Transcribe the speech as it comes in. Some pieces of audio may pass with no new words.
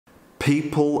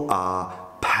People are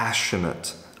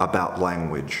passionate about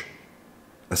language,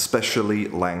 especially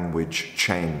language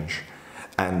change,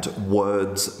 and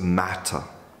words matter.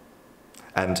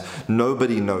 And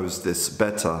nobody knows this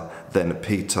better than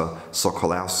Peter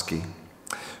Sokolowski,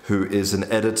 who is an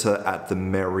editor at the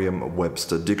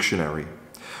Merriam-Webster dictionary,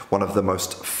 one of the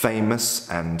most famous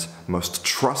and most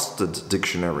trusted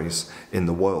dictionaries in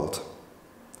the world.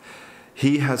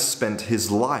 He has spent his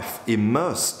life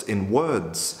immersed in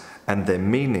words and their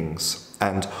meanings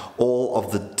and all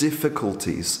of the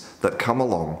difficulties that come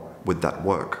along with that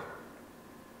work.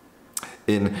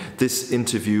 In this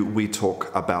interview, we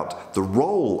talk about the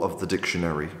role of the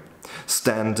dictionary,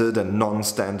 standard and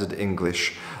non-standard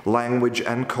English, language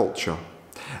and culture,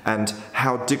 and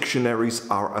how dictionaries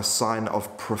are a sign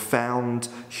of profound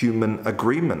human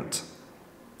agreement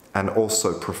and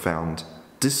also profound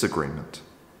disagreement.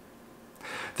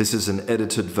 This is an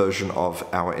edited version of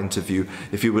our interview.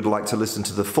 If you would like to listen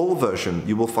to the full version,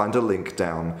 you will find a link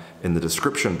down in the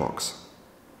description box.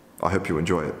 I hope you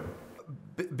enjoy it.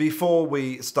 Before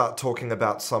we start talking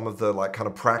about some of the kind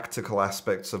of practical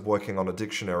aspects of working on a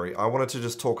dictionary, I wanted to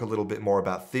just talk a little bit more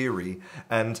about theory.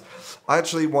 And I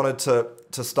actually wanted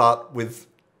to start with,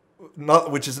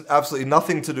 which is absolutely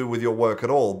nothing to do with your work at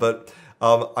all, but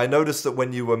I noticed that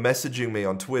when you were messaging me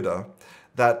on Twitter,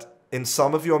 that in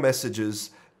some of your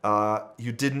messages,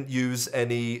 you didn't use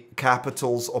any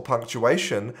capitals or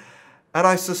punctuation. And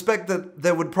I suspect that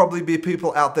there would probably be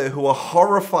people out there who are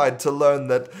horrified to learn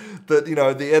that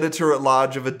the editor at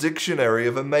large of a dictionary,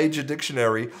 of a major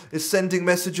dictionary, is sending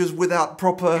messages without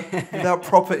proper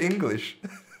English.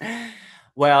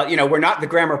 Well, we're not the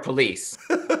grammar police.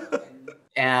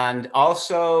 And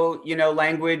also,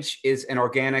 language is an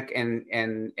organic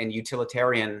and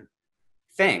utilitarian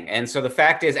thing. And so the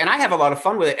fact is, and I have a lot of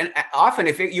fun with it. And often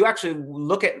if you actually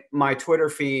look at my Twitter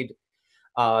feed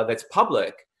that's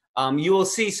public, you will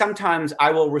see sometimes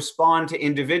I will respond to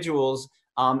individuals,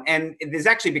 and there's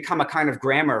actually become a kind of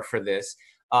grammar for this,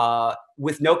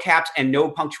 with no caps and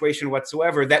no punctuation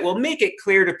whatsoever, that will make it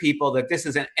clear to people that this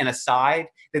is an aside,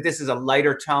 that this is a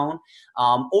lighter tone,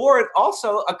 or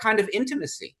also a kind of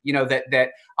intimacy,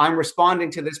 that I'm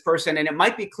responding to this person, and it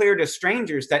might be clear to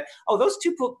strangers that, oh, those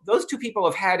two people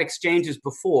have had exchanges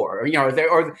before,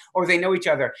 or they know each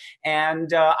other,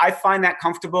 and I find that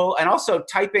comfortable. And also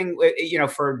typing,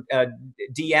 for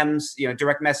DMs,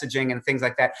 direct messaging and things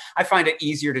like that, I find it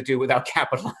easier to do without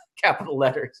capital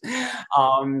letters.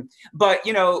 But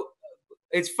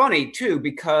it's funny too,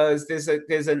 because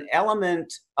there's an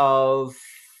element of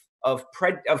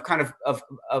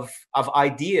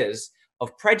ideas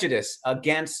of prejudice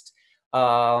against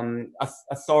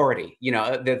authority.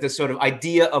 The sort of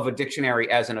idea of a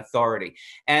dictionary as an authority,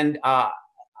 and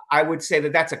I would say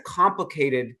that that's a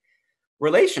complicated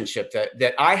relationship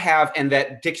that I have, and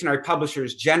that dictionary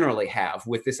publishers generally have,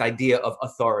 with this idea of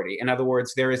authority. In other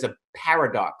words, there is a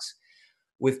paradox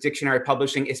with dictionary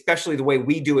publishing, especially the way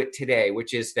we do it today,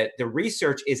 which is that the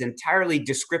research is entirely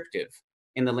descriptive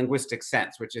in the linguistic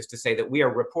sense, which is to say that we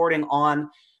are reporting on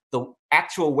the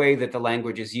actual way that the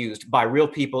language is used by real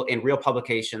people in real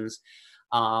publications.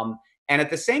 And at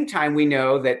the same time, we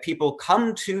know that people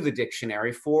come to the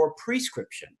dictionary for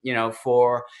prescription,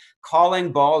 for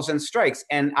calling balls and strikes.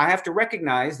 And I have to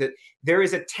recognize that there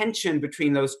is a tension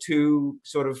between those two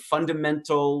sort of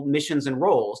fundamental missions and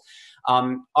roles.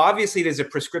 Obviously, there's a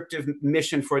prescriptive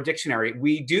mission for a dictionary.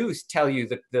 We do tell you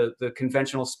the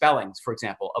conventional spellings, for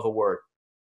example, of a word,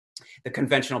 the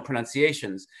conventional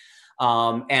pronunciations,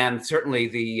 and certainly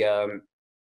the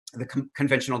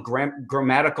conventional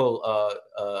grammatical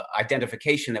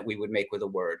identification that we would make with a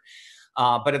word.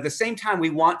 But at the same time, we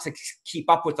want to keep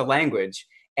up with the language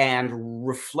and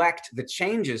reflect the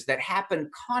changes that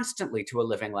happen constantly to a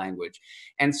living language.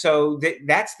 And so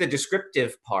that's the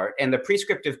descriptive part. And the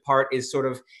prescriptive part is sort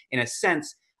of, in a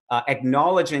sense,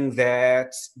 acknowledging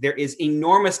that there is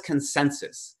enormous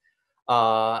consensus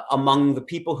among the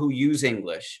people who use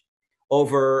English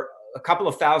over a couple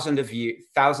of thousand of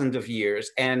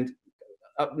years, and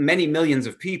many millions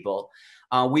of people.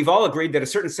 We've all agreed that a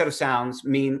certain set of sounds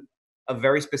mean a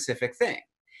very specific thing.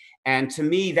 And to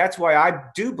me, that's why I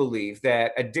do believe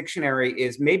that a dictionary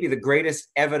is maybe the greatest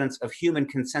evidence of human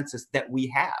consensus that we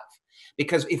have.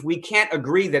 Because if we can't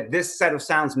agree that this set of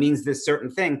sounds means this certain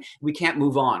thing, we can't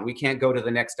move on. We can't go to the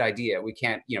next idea. We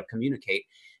can't, communicate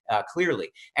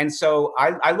clearly. And so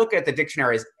I look at the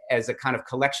dictionary as a kind of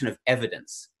collection of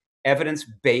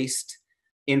evidence-based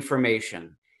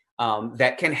information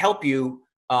that can help you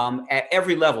at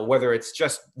every level, whether it's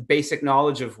just basic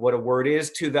knowledge of what a word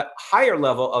is, to the higher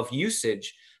level of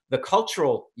usage, the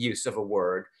cultural use of a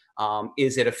word.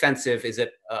 Is it offensive? Is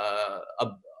it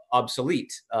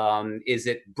obsolete? Is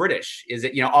it British? Is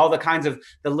it, all the kinds of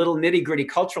the little nitty gritty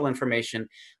cultural information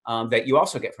that you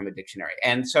also get from a dictionary.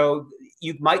 And so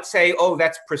you might say, oh,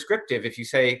 that's prescriptive if you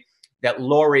say that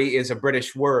lorry is a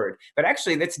British word, but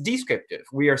actually that's descriptive.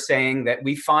 We are saying that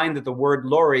we find that the word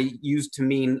lorry, used to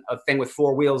mean a thing with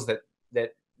four wheels that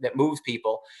moves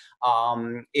people,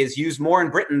 is used more in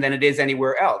Britain than it is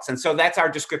anywhere else. And so that's our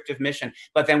descriptive mission.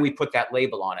 But then we put that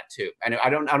label on it too. And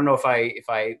I don't know if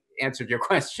I answered your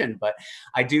question, but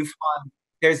I do find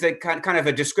there's a kind of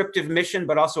a descriptive mission,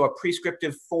 but also a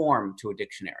prescriptive form to a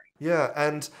dictionary. Yeah,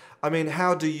 and I mean,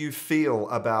 how do you feel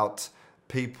about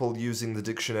people using the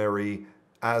dictionary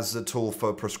as a tool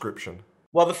for prescription?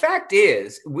 Well, the fact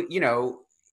is, we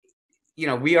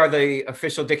are the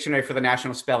official dictionary for the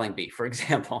National Spelling Bee, for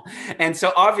example. And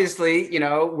so obviously,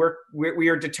 we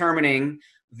are determining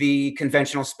the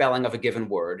conventional spelling of a given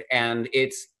word, and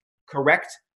it's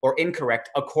correct or incorrect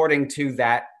according to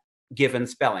that given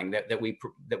spelling that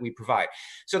we provide.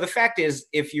 So the fact is,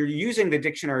 if you're using the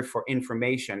dictionary for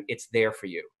information, it's there for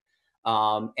you.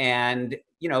 And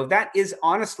that is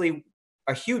honestly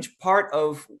a huge part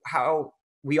of how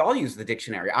we all use the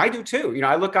dictionary. I do too.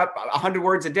 I look up 100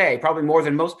 words a day, probably more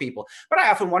than most people. But I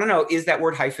often want to know, is that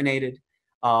word hyphenated?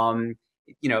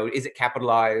 Is it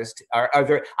capitalized?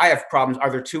 I have problems. Are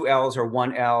there two L's or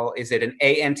one L? Is it an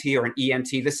ANT or an ENT?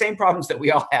 The same problems that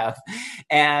we all have.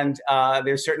 And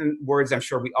there's certain words, I'm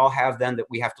sure we all have them, that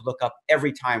we have to look up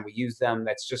every time we use them.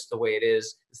 That's just the way it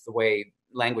is. It's the way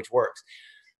language works.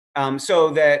 So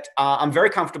that I'm very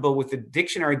comfortable with the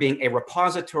dictionary being a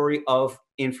repository of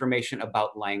information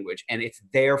about language, and it's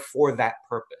there for that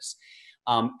purpose.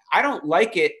 I don't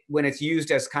like it when it's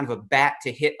used as kind of a bat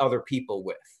to hit other people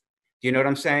with. Do you know what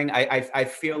I'm saying? I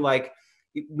feel like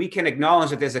we can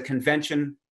acknowledge that there's a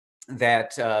convention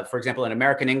that, for example, in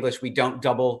American English, we don't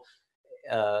double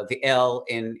the L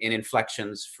in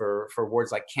inflections for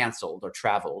words like canceled or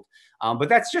traveled. But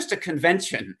that's just a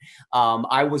convention.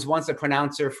 I was once a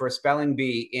pronouncer for a spelling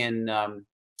bee in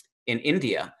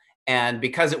India. And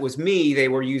because it was me, they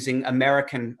were using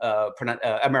American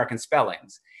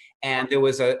spellings. And there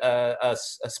was a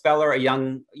speller, a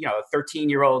young, a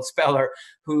 13-year-old speller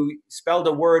who spelled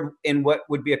a word in what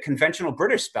would be a conventional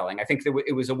British spelling. I think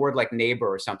it was a word like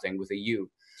neighbor or something with a U.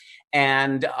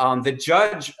 And the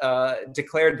judge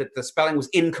declared that the spelling was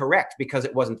incorrect because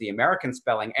it wasn't the American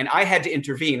spelling. And I had to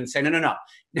intervene and say, no.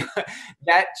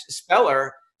 That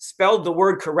speller spelled the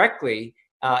word correctly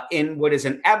in what is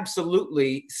an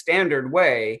absolutely standard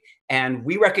way. And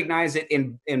we recognize it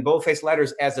in boldface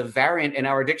letters as a variant in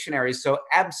our dictionaries. So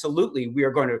absolutely, we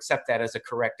are going to accept that as a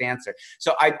correct answer.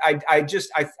 So I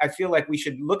feel like we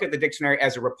should look at the dictionary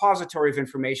as a repository of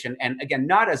information. And again,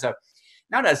 not as a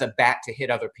bat to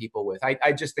hit other people with.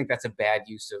 I just think that's a bad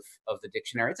use of the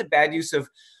dictionary. It's a bad use of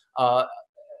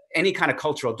any kind of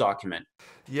cultural document.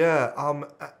 Yeah,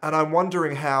 and I'm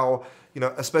wondering how,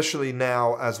 especially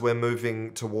now as we're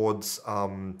moving towards,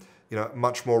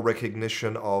 much more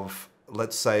recognition of,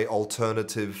 let's say,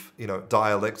 alternative,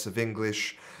 dialects of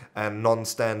English and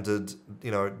non-standard,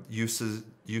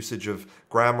 usage of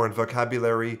grammar and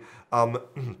vocabulary.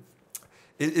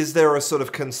 Is there a sort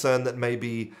of concern that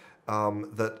maybe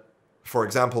that, for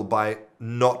example, by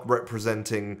not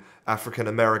representing African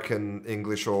American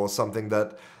English or something,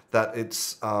 that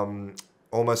it's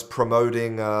almost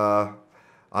promoting,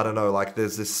 I don't know, like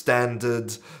there's this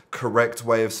standard correct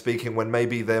way of speaking, when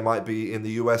maybe there might be, in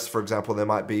the US, for example, there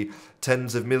might be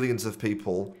tens of millions of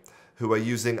people who are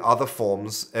using other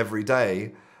forms every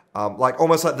day, like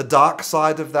almost like the dark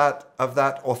side of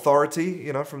that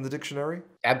authority, from the dictionary.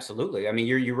 Absolutely. I mean,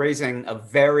 you're raising a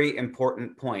very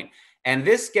important point. And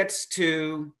this gets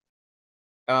to,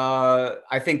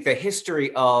 I think, the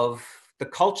history of the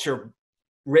culture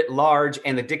writ large,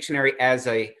 and the dictionary as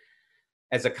a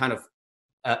kind of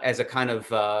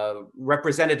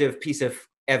representative piece of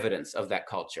evidence of that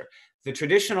culture. The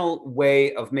traditional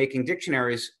way of making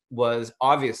dictionaries was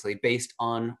obviously based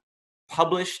on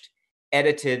published,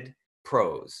 edited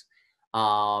prose.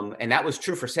 And that was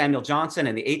true for Samuel Johnson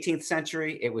in the 18th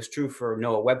century. It was true for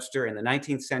Noah Webster in the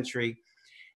 19th century.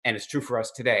 And it's true for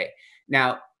us today.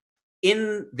 Now,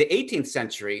 in the 18th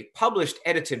century, published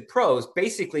edited prose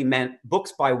basically meant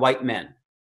books by white men.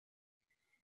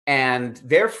 And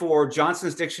therefore,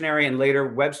 Johnson's dictionary and later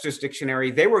Webster's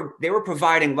dictionary, they were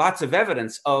providing lots of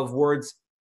evidence of words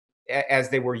as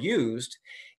they were used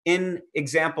in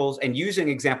examples, and using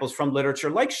examples from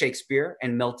literature like Shakespeare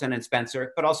and Milton and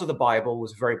Spenser, but also the Bible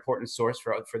was a very important source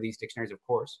for these dictionaries, of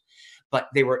course. But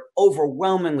they were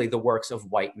overwhelmingly the works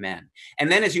of white men.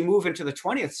 And then as you move into the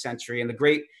 20th century and the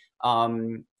great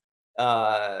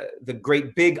the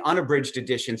great big unabridged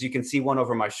editions. You can see one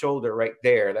over my shoulder right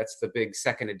there. That's the big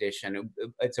second edition.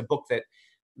 It's a book that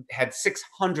had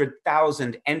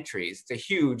 600,000 entries. It's a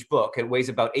huge book. It weighs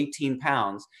about 18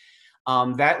 pounds.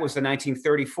 That was the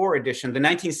 1934 edition. The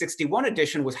 1961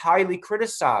 edition was highly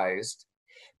criticized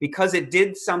because it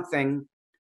did something,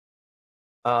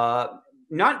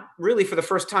 not really for the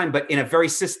first time, but in a very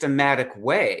systematic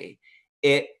way.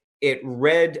 It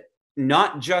read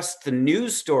not just the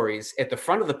news stories at the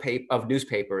front of of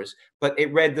newspapers, but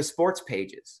it read the sports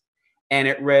pages, and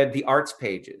it read the arts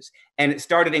pages, and it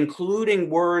started including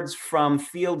words from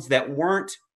fields that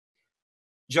weren't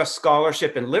just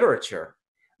scholarship and literature,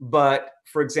 but,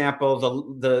 for example,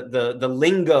 the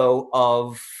lingo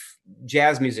of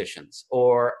jazz musicians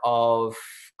or of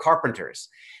carpenters,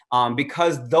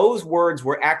 because those words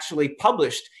were actually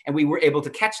published and we were able to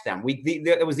catch them.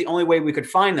 That was the only way we could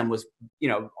find them, was,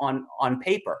 on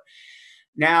paper.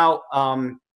 Now,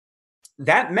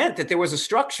 that meant that there was a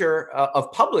structure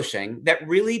of publishing that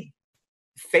really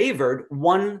favored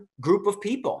one group of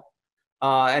people.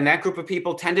 And that group of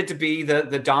people tended to be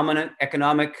the dominant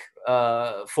economic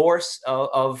force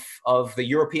of the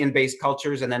European-based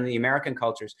cultures and then the American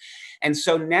cultures. And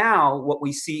so now what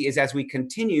we see is, as we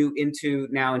continue into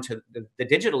the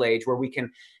digital age, where we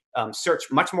can search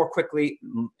much more quickly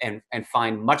and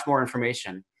find much more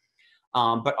information,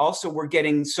 but also we're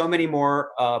getting so many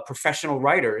more professional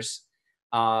writers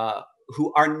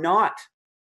who are not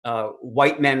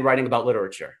white men writing about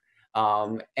literature.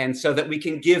 And so that we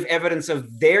can give evidence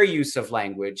of their use of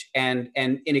language, and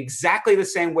in exactly the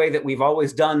same way that we've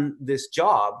always done this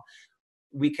job,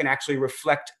 we can actually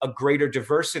reflect a greater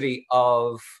diversity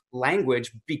of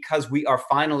language, because we are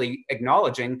finally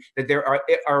acknowledging that there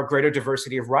are a greater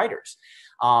diversity of writers.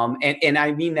 And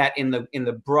I mean that in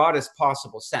the broadest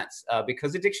possible sense,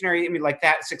 because the dictionary, like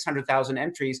that, 600,000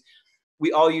 entries,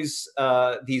 we all use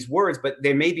these words, but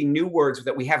there may be new words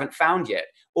that we haven't found yet,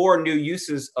 or new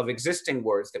uses of existing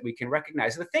words that we can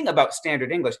recognize. The thing about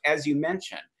standard English, as you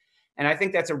mentioned, and I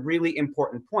think that's a really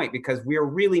important point, because we're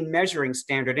really measuring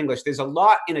standard English. There's a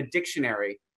lot in a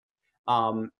dictionary,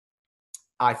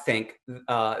 I think,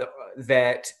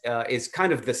 that is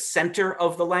kind of the center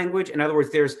of the language. In other words,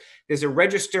 there's a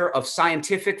register of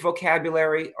scientific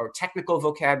vocabulary or technical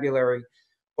vocabulary,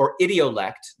 or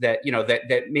idiolect, that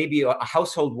may be a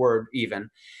household word even,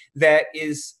 that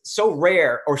is so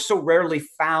rare or so rarely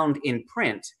found in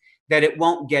print that it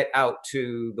won't get out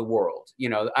to the world.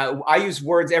 I use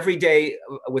words every day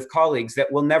with colleagues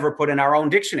that we'll never put in our own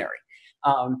dictionary,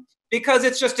 because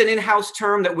it's just an in-house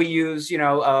term that we use.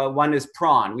 One is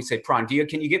prawn. We say prawn.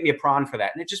 Can you get me a prawn for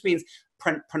that? And it just means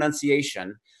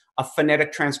pronunciation, a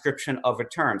phonetic transcription of a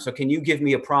term. So can you give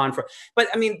me a prawn for? But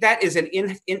that is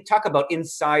talk about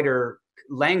insider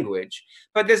language.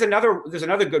 But there's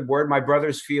another good word. My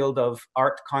brother's field of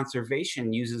art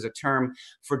conservation uses a term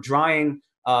for drying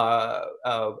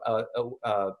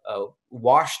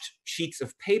washed sheets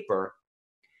of paper,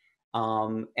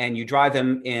 and you dry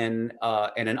them in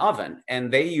an oven,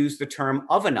 and they use the term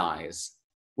ovenize,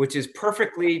 which is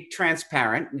perfectly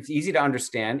transparent. It's easy to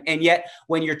understand. And yet,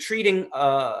 when you're treating,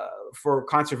 for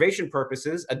conservation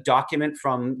purposes, a document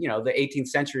from the 18th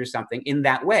century or something in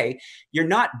that way, you're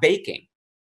not baking.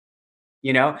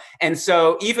 And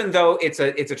so even though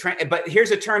but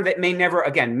here's a term that may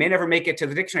never make it to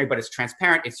the dictionary, but it's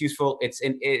transparent, it's useful, it's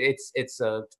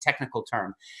a technical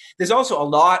term. There's also a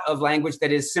lot of language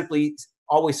that is simply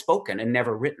always spoken and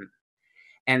never written.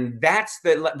 And that's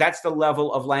the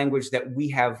level of language that we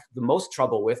have the most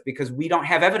trouble with, because we don't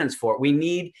have evidence for it. We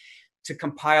need to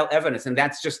compile evidence. And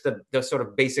that's just the sort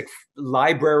of basic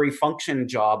library function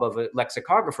job of a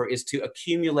lexicographer, is to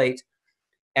accumulate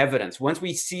evidence. Once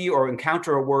we see or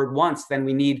encounter a word once, then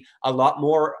we need a lot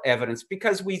more evidence,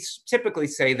 because we typically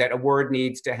say that a word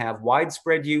needs to have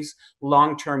widespread use,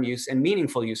 long-term use, and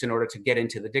meaningful use in order to get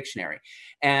into the dictionary.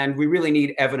 And we really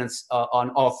need evidence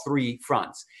on all three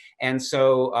fronts. And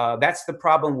so that's the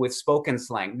problem with spoken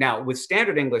slang. Now, with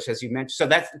standard English, as you mentioned, so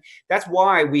that's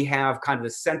why we have kind of the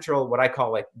central, what I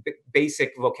call like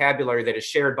basic vocabulary that is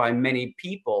shared by many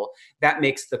people. That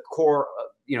makes the core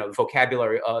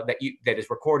vocabulary that is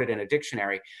recorded in a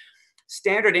dictionary.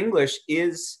 Standard English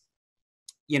is,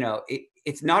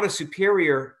 it's not a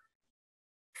superior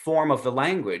form of the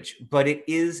language, but it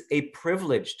is a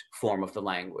privileged form of the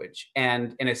language.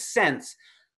 And in a sense,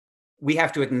 we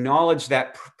have to acknowledge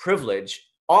that privilege,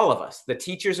 all of us, the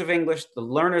teachers of English, the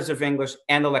learners of English,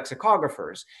 and the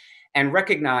lexicographers, and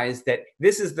recognize that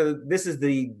this is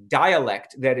the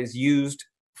dialect that is used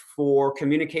for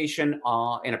communication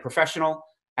in a professional,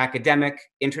 academic,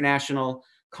 international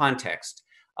context.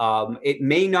 It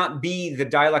may not be the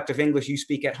dialect of English you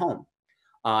speak at home.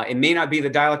 It may not be the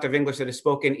dialect of English that is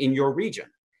spoken in your region.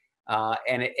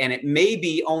 And it may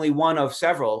be only one of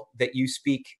several that you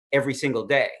speak every single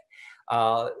day.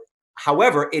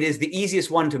 However, it is the easiest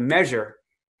one to measure,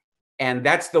 and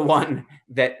that's the one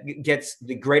that gets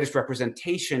the greatest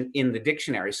representation in the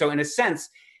dictionary. So in a sense,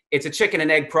 it's a chicken and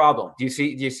egg problem. Do you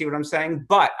see what I'm saying?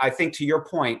 But I think, to your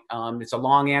point, it's a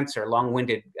long answer,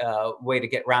 long-winded way to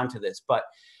get round to this. But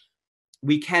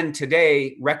we can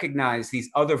today recognize these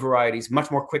other varieties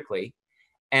much more quickly,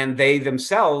 and they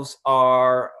themselves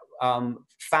are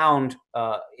found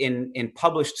in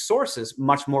published sources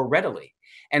much more readily.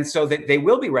 And so that they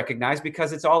will be recognized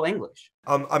because it's all English.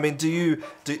 I mean, do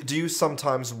you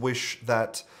sometimes wish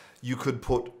that you could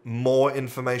put more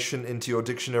information into your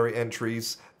dictionary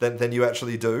entries than you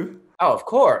actually do? Oh, of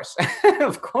course,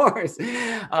 of course.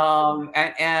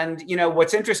 And you know,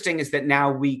 what's interesting is that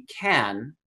now we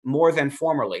can more than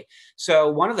formerly. So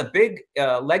one of the big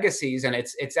legacies, and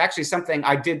it's actually something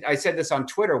I said this on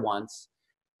Twitter once,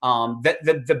 that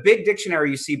the big dictionary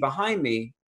you see behind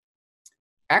me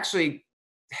actually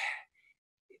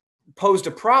posed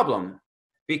a problem,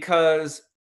 because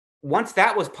once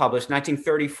that was published,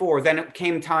 1934, then it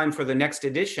came time for the next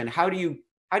edition. How do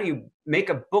you make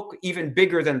a book even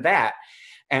bigger than that?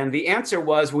 And the answer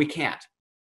was, we can't.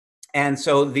 And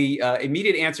so the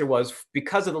immediate answer was,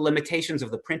 because of the limitations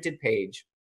of the printed page,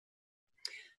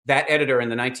 that editor in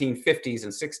the 1950s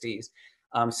and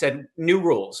 60s said, new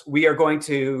rules. We are going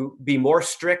to be more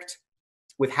strict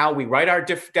with how we write our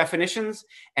definitions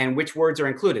and which words are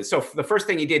included. So the first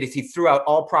thing he did is he threw out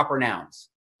all proper nouns.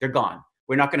 They're gone.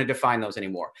 We're not going to define those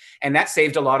anymore. And that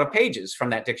saved a lot of pages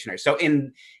from that dictionary. So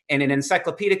in an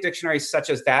encyclopedic dictionary such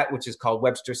as that, which is called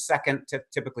Webster's Second,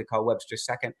 typically called Webster's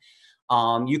Second,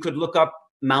 you could look up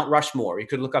Mount Rushmore. You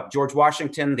could look up George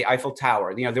Washington, the Eiffel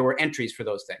Tower. You know, there were entries for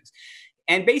those things.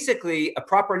 And basically, a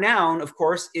proper noun, of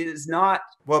course, is not...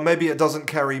 Well, maybe it doesn't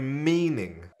carry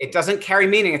meaning. It doesn't carry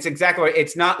meaning. It's exactly right.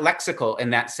 It's not lexical in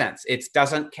that sense. It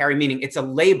doesn't carry meaning. It's a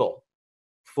label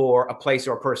for a place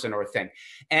or a person or a thing.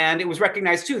 And it was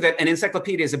recognized, too, that an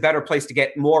encyclopedia is a better place to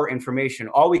get more information.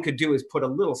 All we could do is put a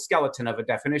little skeleton of a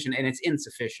definition, and it's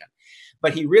insufficient.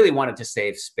 But he really wanted to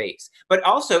save space. But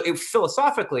also,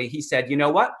 philosophically, he said, you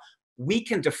know what? We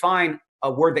can define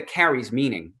a word that carries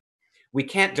meaning. We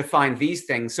can't define these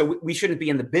things, so we shouldn't be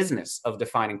in the business of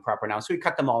defining proper nouns. So we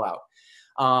cut them all out.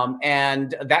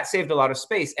 And that saved a lot of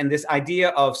space. And this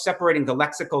idea of separating the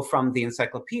lexical from the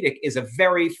encyclopedic is a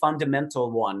very fundamental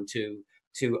one to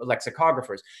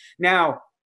lexicographers. Now,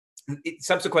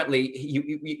 subsequently,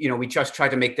 you know, we just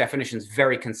tried to make definitions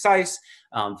very concise,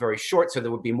 very short, so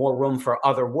there would be more room for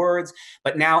other words.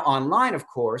 But now online, of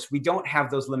course, we don't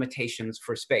have those limitations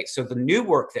for space. So the new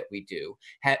work that we do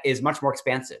is much more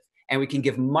expansive. And we can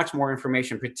give much more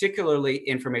information, particularly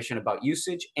information about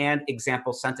usage and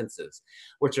example sentences,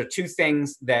 which are two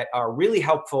things that are really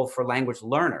helpful for language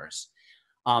learners.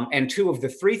 And two of the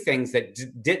three things that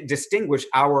distinguish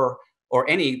our or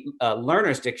any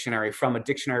learner's dictionary from a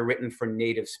dictionary written for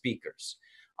native speakers.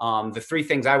 The three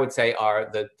things I would say are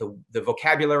the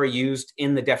vocabulary used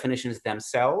in the definitions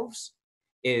themselves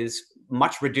is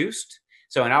much reduced.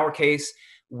 So in our case,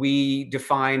 we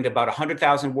defined about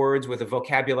 100,000 words with a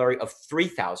vocabulary of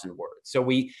 3,000 words. So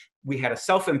we had a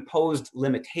self-imposed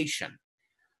limitation.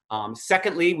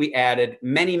 Secondly, we added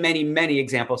many, many, many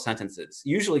example sentences,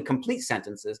 usually complete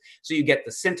sentences. So you get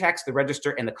the syntax, the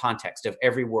register, and the context of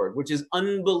every word, which is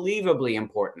unbelievably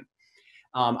important.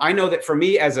 I know that for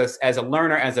me as a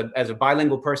learner, as a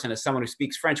bilingual person, as someone who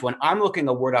speaks French, when I'm looking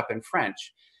a word up in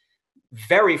French,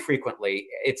 very frequently,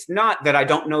 it's not that I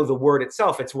don't know the word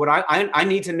itself. It's what I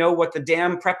need to know what the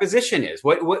damn preposition is.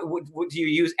 What do you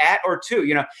use, at or to?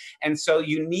 You know, and so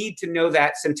you need to know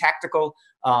that syntactical,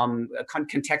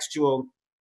 contextual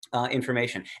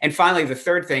information. And finally, the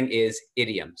third thing is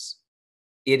idioms.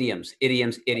 Idioms.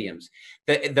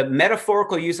 The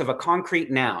metaphorical use of a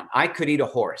concrete noun. I could eat a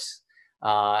horse.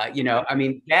 You know, I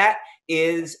mean, that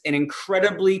is an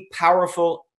incredibly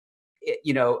powerful,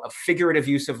 you know, a figurative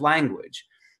use of language,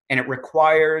 and it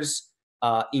requires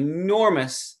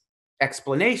enormous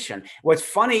explanation. What's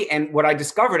funny, and what I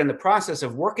discovered in the process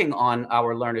of working on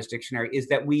our Learner's Dictionary, is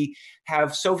that we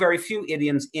have so very few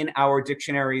idioms in our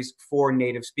dictionaries for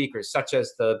native speakers, such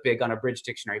as the Big Unabridged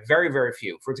Dictionary. Very, very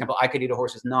few. For example, I Could Eat a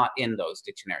Horse is not in those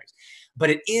dictionaries. But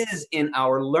it is in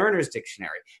our Learner's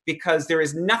Dictionary, because there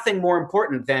is nothing more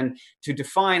important than to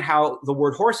define how the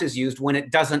word horse is used when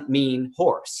it doesn't mean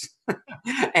horse.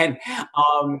 And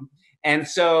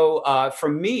so for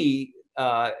me,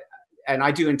 and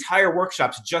I do entire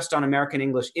workshops just on American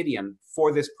English idiom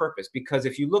for this purpose, because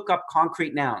if you look up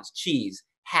concrete nouns, cheese,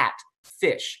 hat,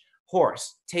 fish,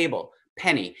 horse, table,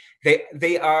 penny,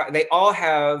 they all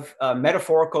have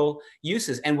metaphorical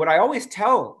uses. And what I always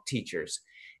tell teachers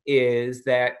is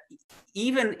that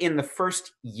even in the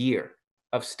first year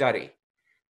of study,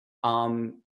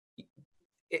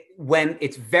 when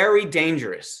it's very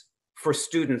dangerous for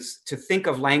students to think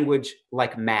of language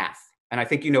like math, and I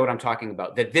think you know what I'm talking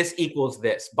about, that this equals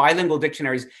this. Bilingual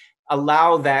dictionaries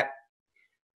allow that,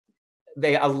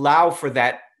 they allow for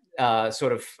that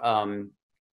sort of,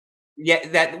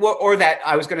 that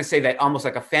I was going to say that almost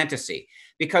like a fantasy.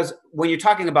 Because when you're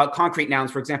talking about concrete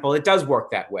nouns, for example, it does work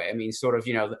that way. I mean, sort of,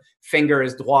 the finger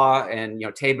is droit, and,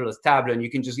 table is table, and you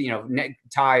can just,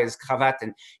 tie is cravate,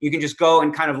 and you can just go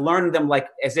and kind of learn them like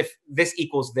as if this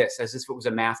equals this, as if it was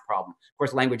a math problem. Of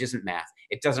course, language isn't math.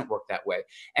 It doesn't work that way.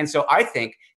 And so I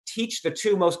think teach the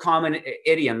two most common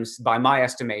idioms, by my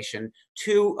estimation,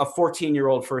 to a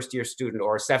 14-year-old first-year student,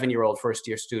 or a 7-year-old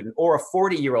first-year student, or a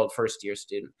 40-year-old first-year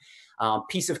student.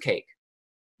 Piece of cake.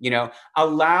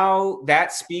 Allow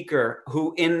that speaker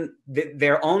who in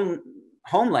their own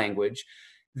home language,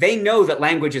 they know that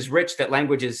language is rich, that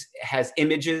language has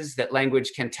images, that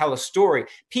language can tell a story.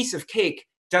 Piece of cake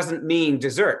doesn't mean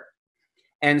dessert.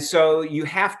 And so you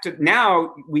have to,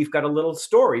 now we've got a little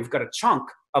story, we've got a chunk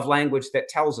of language that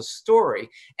tells a story,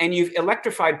 and you've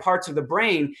electrified parts of the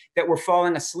brain that were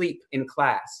falling asleep in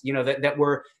class,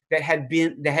 that had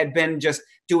been just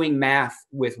doing math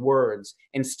with words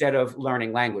instead of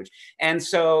learning language. And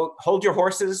so hold your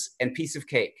horses and piece of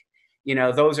cake.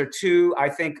 Those are two, I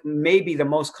think, maybe the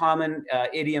most common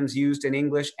idioms used in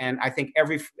English. And I think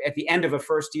at the end of a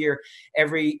first year,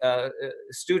 every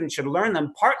student should learn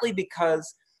them, partly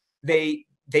because they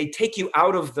take you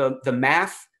out of the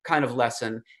math kind of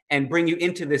lesson and bring you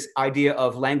into this idea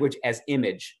of language as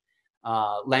image,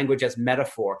 language as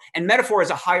metaphor. And metaphor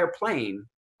is a higher plane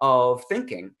of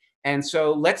thinking. And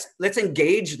so let's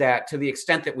engage that to the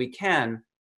extent that we can.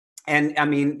 And I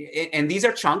mean, and these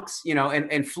are chunks,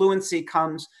 and fluency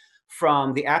comes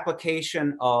from the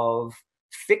application of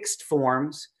fixed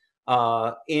forms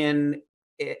in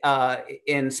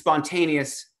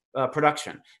spontaneous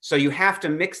production. So you have to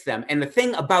mix them. And the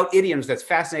thing about idioms that's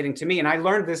fascinating to me, and I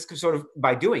learned this sort of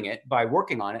by doing it, by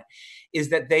working on it, is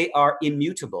that they are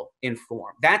immutable in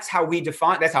form. That's how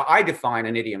I define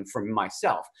an idiom for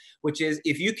myself, which is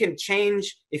if you can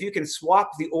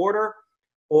swap the order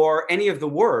or any of the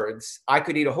words, I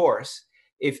could eat a horse.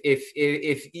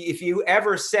 If you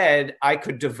ever said I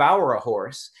could devour a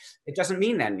horse, it doesn't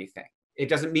mean anything. It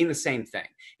doesn't mean the same thing.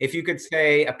 If you could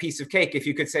say a piece of cake, if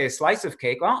you could say a slice of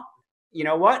cake, well, you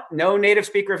know what? No native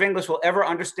speaker of English will ever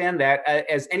understand that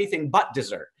as anything but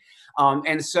dessert.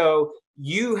 And so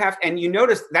you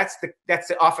notice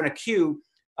that's often a cue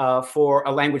for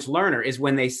a language learner, is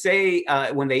when they say,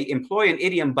 when they employ an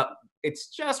idiom, but it's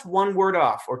just one word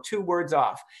off or two words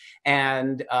off.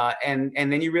 And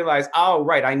then you realize, oh,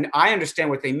 right, I understand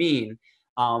what they mean.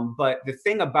 But the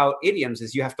thing about idioms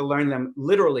is you have to learn them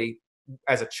literally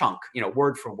as a chunk,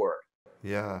 word for word.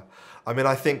 Yeah. I mean,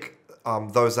 I think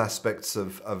those aspects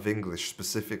of English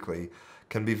specifically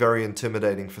can be very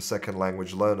intimidating for second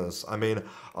language learners. I mean,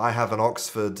 I have an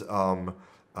Oxford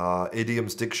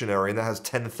idioms dictionary, and that has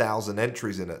 10,000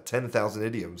 entries in it, 10,000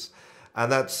 idioms.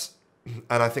 And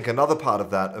I think another part of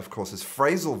that, of course, is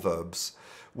phrasal verbs,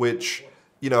 which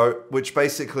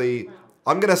basically,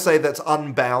 I'm going to say that's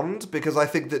unbound, because I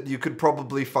think that you could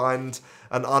probably find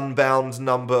an unbound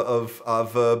number of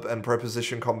verb and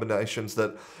preposition combinations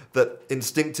that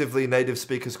instinctively native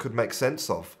speakers could make sense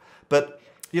of. But,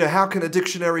 how can a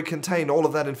dictionary contain all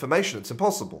of that information? It's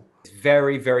impossible. It's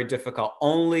very, very difficult.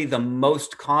 Only the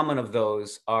most common of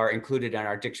those are included in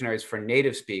our dictionaries for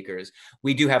native speakers.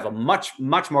 We do have a much,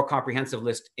 much more comprehensive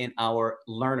list in our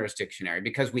learners dictionary,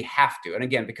 because we have to. And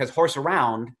again, because horse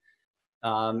around,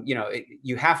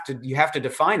 you have to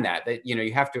define that,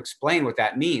 you have to explain what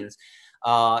that means.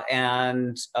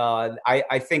 I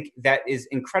think that is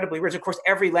incredibly rich. Of course,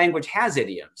 every language has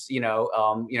idioms.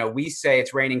 We say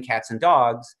it's raining cats and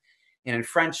dogs, and in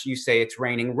French you say it's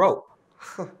raining rope.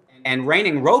 And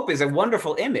raining rope is a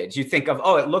wonderful image. You think of,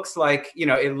 it looks like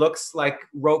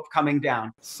rope coming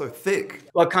down. So thick.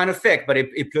 Well, kind of thick, but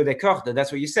it pleut des cordes.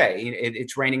 That's what you say.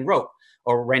 It's raining rope,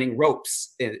 or raining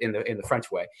ropes in the French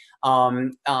way.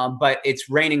 But it's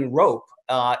raining rope.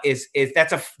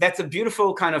 That's a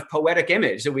beautiful kind of poetic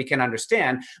image that we can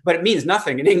understand, but it means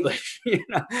nothing in English.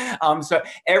 So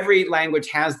every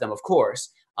language has them, of course,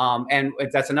 and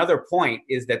that's another point,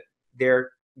 is that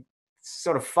they're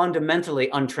sort of fundamentally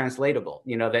untranslatable,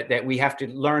 that we have to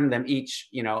learn them each,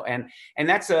 and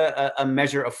that's a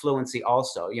measure of fluency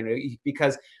also,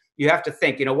 because you have to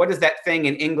think, what is that thing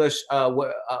in English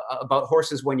about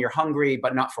horses when you're hungry,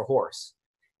 but not for horse?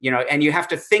 And you have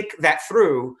to think that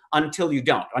through until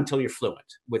you're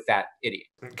fluent with that idiom.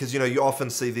 Because, you often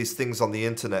see these things on the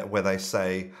internet where they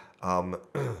say,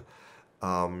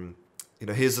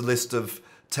 here's a list of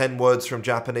 10 words from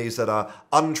Japanese that are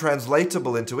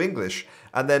untranslatable into English.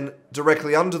 And then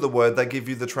directly under the word, they give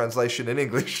you the translation in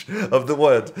English of the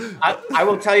word. I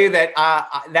will tell you that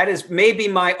that is maybe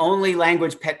my only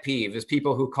language pet peeve, is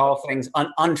people who call things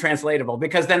untranslatable,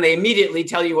 because then they immediately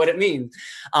tell you what it means.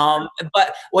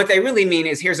 But what they really mean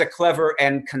is, here's a clever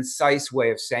and concise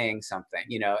way of saying something,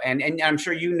 and I'm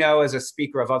sure as a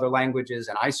speaker of other languages,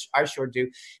 and I sure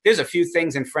do, there's a few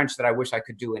things in French that I wish I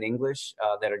could do in English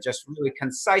that are just really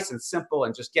concise and simple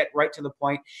and just get right to the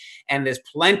point. And there's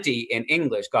plenty in English,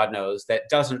 God knows, that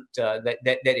doesn't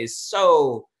that is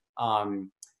so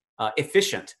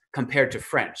efficient compared to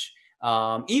French.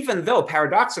 Even though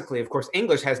paradoxically, of course,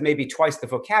 English has maybe twice the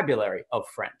vocabulary of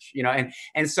French,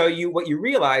 and so what you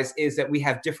realize is that we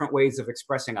have different ways of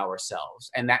expressing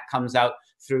ourselves, and that comes out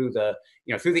through the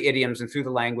idioms and through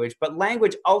the language. But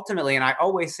language ultimately, and I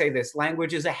always say this,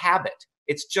 language is a habit.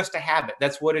 It's just a habit.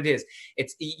 That's what it is.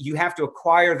 You have to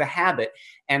acquire the habit,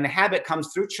 and the habit comes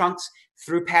through chunks,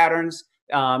 through patterns.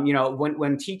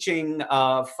 When teaching,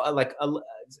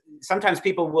 sometimes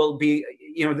people will be,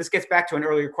 this gets back to an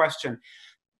earlier question.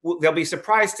 They'll be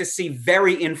surprised to see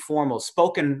very informal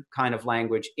spoken kind of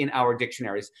language in our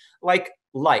dictionaries, like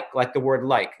the word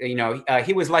like,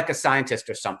 he was like a scientist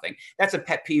or something. That's a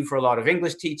pet peeve for a lot of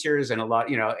English teachers and a lot,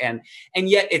 and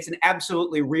yet it's an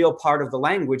absolutely real part of the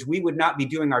language. We would not be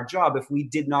doing our job if we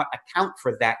did not account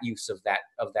for that use of that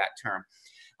term.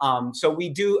 So we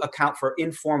do account for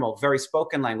informal, very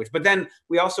spoken language, but then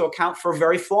we also account for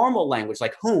very formal language,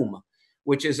 like whom,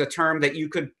 which is a term that you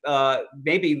could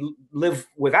maybe live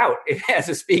without as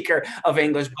a speaker of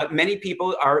English, but many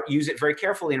people use it very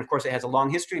carefully. And of course, it has a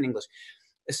long history in English.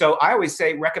 So I always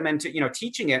recommend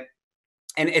teaching it.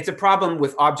 And it's a problem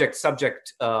with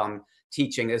object-subject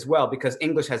teaching as well, because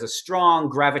English has a strong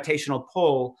gravitational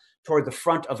pull toward the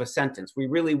front of a sentence. We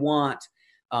really want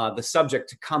the subject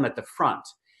to come at the front.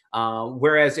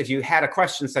 Whereas if you had a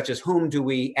question such as, whom do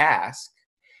we ask,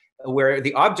 where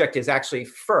the object is actually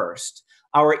first,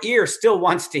 our ear still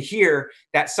wants to hear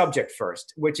that subject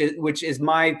first, which is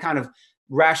my kind of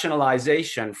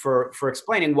rationalization for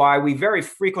explaining why we very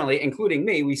frequently, including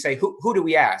me, we say, who do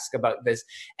we ask about this?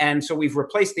 And so we've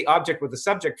replaced the object with the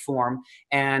subject form,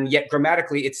 and yet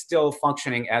grammatically it's still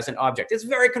functioning as an object. It's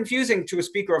very confusing to a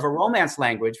speaker of a Romance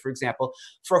language, for example,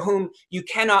 for whom you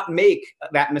cannot make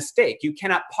that mistake. You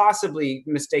cannot possibly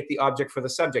mistake the object for the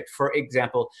subject, for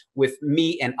example, with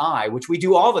me and I, which we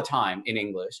do all the time in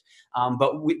English,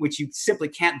 but which you simply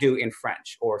can't do in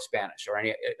French or Spanish or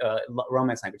any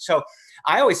Romance language. So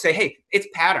I always say, hey, it's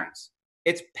patterns.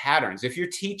 It's patterns. If you're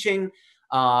teaching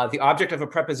the object of a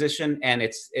preposition, and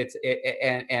that's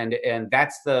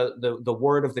the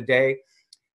word of the day,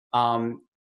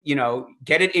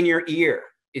 get it in your ear.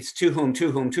 It's to whom,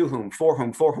 for whom,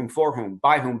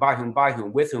 by whom,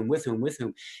 with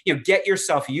whom. Get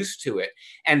yourself used to it.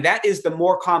 And that is the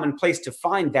more common place to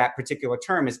find that particular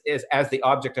term is as the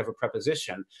object of a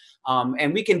preposition.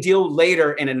 And we can deal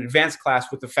later in an advanced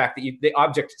class with the fact that the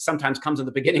object sometimes comes in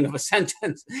the beginning of a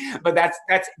sentence. But that's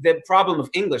the problem of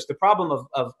English. The problem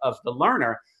of the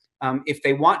learner, if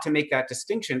they want to make that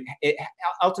distinction,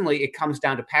 ultimately it comes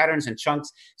down to patterns and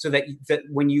chunks, so that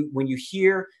when you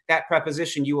hear that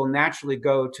preposition, you will naturally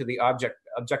go to the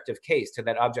objective case, to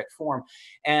that object form.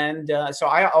 And so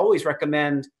I always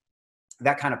recommend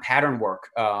that kind of pattern work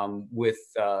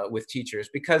with teachers,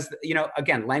 because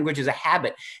again, language is a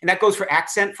habit, and that goes for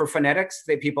accent, for phonetics.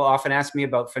 People often ask me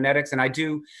about phonetics, and I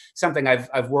do something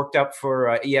I've worked up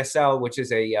for ESL, which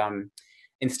is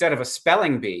instead of a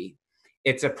spelling bee,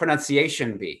 it's a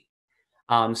pronunciation bee.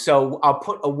 So I'll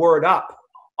put a word up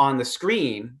on the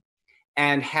screen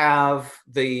and have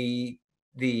the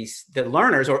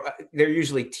learners, or they're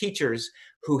usually teachers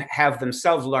who have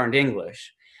themselves learned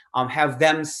English, have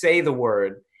them say the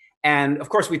word. And of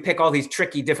course, we pick all these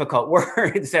tricky, difficult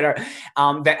words that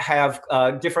have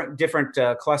different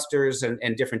clusters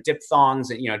and different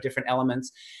diphthongs and different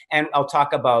elements. And I'll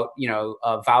talk about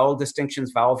vowel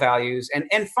distinctions, vowel values,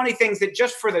 and funny things that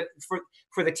just for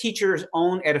the teacher's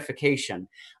own edification.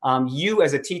 You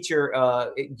as a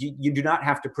teacher, you do not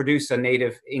have to produce a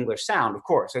native English sound, of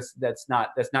course. That's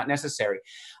not necessary.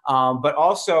 But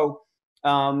also,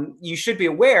 you should be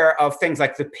aware of things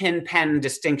like the pin-pen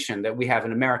distinction that we have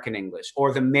in American English,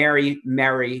 or the marry,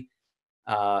 marry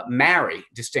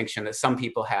distinction that some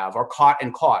people have, or caught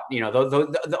and caught,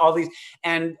 all these.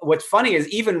 And what's funny is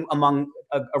even among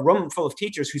a room full of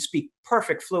teachers who speak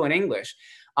perfect fluent English,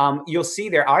 you'll see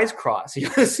their eyes cross.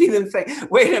 You'll see them think,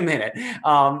 wait a minute.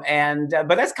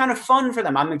 But that's kind of fun for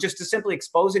them. I mean, just to simply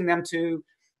exposing them to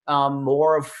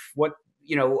more of what,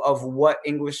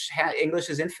 English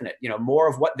is infinite, more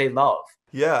of what they love.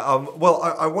 Yeah. Well,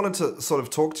 I wanted to sort of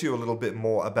talk to you a little bit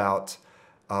more about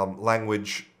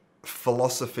language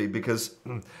philosophy, because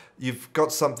you've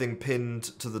got something pinned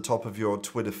to the top of your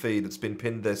Twitter feed. It's been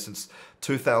pinned there since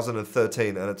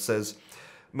 2013, and it says,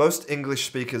 most English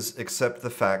speakers accept the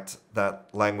fact that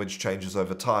language changes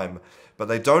over time, but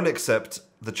they don't accept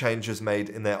the changes made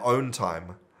in their own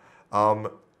time.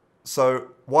 So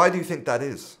why do you think that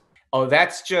is? Oh,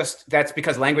 that's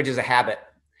because language is a habit.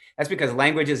 That's because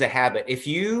language is a habit. If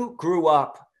you grew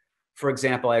up, for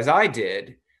example, as I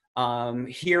did,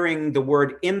 hearing the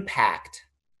word impact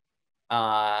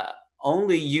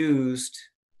only used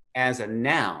as a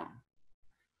noun,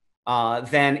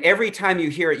 then every time you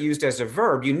hear it used as a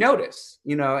verb, you notice,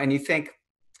 and you think,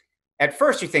 at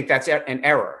first you think that's an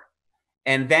error.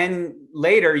 And then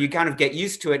later you kind of get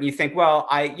used to it and you think, well,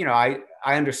 I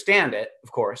understand it,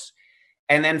 of course.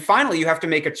 And then finally you have to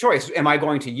make a choice. Am I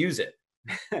going to use it?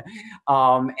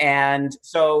 And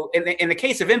so in the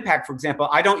case of impact, for example,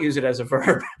 I don't use it as a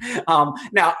verb.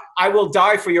 Now, I will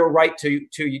die for your right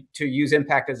to use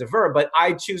impact as a verb, but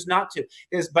I choose not to.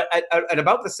 But at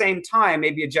about the same time,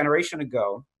 maybe a generation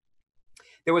ago,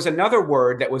 there was another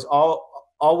word that was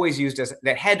always used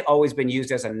that had always been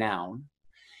used as a noun,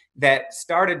 that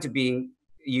started to be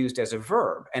used as a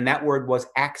verb, and that word was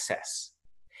access.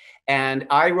 And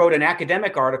I wrote an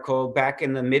academic article back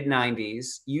in the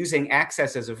mid-90s using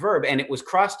access as a verb, and it was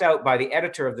crossed out by the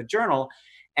editor of the journal,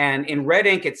 and in red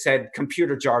ink it said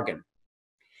computer jargon.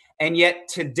 And yet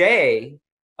today,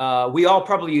 we all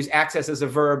probably use access as a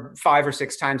verb 5 or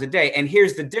 6 times a day. And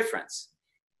here's the difference.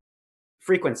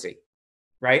 Frequency,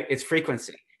 right? It's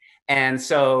frequency. And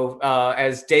so,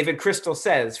 as David Crystal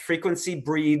says, frequency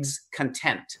breeds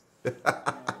contempt.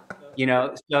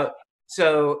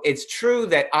 So it's true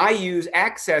that I use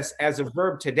access as a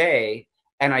verb today,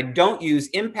 and I don't use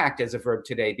impact as a verb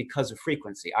today because of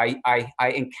frequency. I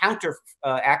encounter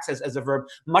access as a verb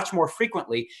much more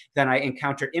frequently than I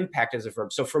encounter impact as a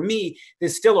verb. So for me,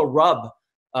 there's still a rub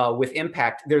with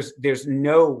impact. There's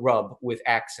no rub with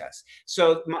access.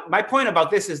 So my point about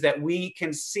this is that we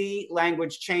can see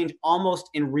language change almost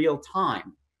in real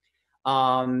time.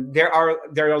 There are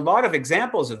a lot of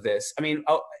examples of this. I mean,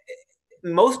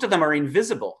 most of them are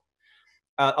invisible.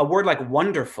 A word like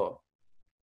wonderful,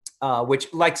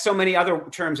 which, like so many other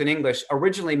terms in English,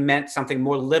 originally meant something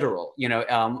more literal,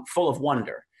 full of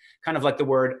wonder. Kind of like the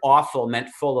word awful meant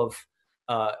full of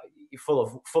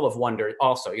wonder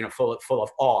also, full of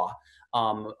awe.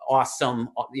 Awesome,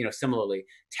 similarly.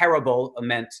 Terrible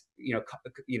meant,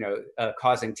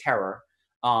 causing terror.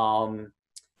 And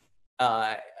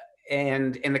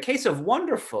in the case of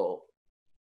wonderful,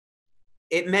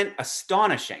 it meant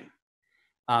astonishing.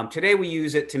 Today we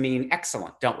use it to mean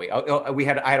excellent, don't we? I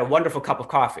had a wonderful cup of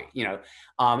coffee,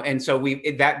 and so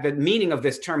the meaning of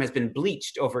this term has been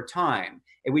bleached over time,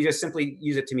 and we just simply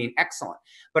use it to mean excellent.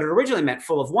 But it originally meant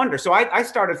full of wonder. So I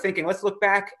started thinking, let's look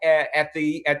back at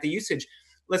the usage.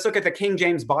 Let's look at the King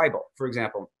James Bible, for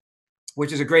example,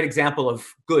 which is a great example of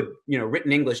good,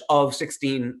 written English of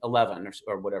 1611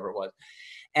 or whatever it was.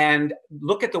 And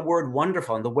look at the word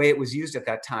wonderful and the way it was used at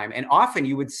that time. And often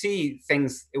you would see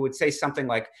things, it would say something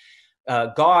like,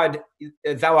 God,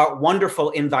 thou art wonderful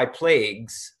in thy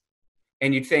plagues.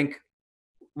 And you'd think,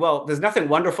 well, there's nothing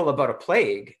wonderful about a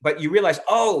plague, but you realize,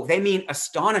 oh, they mean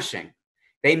astonishing.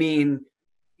 They mean,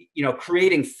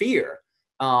 creating fear.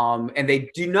 And they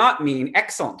do not mean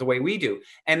excellent the way we do.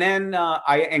 And then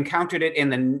I encountered it in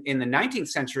the 19th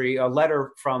century, a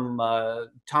letter from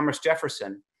Thomas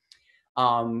Jefferson.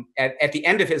 At the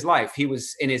end of his life, he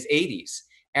was in his 80s,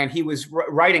 and he was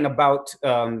writing about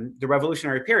the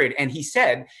Revolutionary period. And he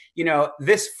said,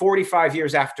 this 45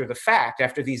 years after the fact,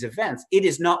 after these events, it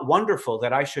is not wonderful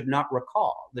that I should not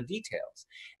recall the details.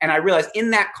 And I realized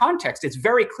in that context, it's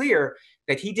very clear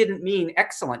that he didn't mean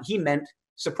excellent. He meant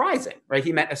surprising, right?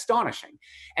 He meant astonishing.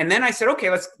 And then I said, okay,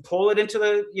 let's pull it into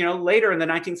the, later in the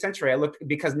 19th century. I looked,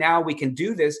 because now we can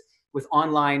do this with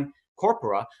online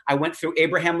corpora. I went through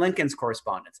Abraham Lincoln's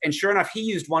correspondence, and sure enough, he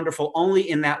used wonderful only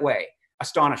in that way,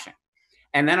 astonishing.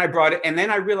 And then I brought it, and then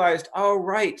I realized, oh,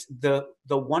 right, the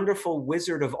Wonderful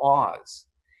Wizard of Oz,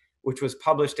 which was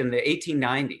published in the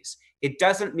 1890s, it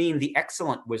doesn't mean the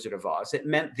excellent Wizard of Oz. It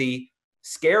meant the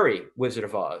scary Wizard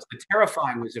of Oz, the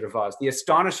terrifying Wizard of Oz, the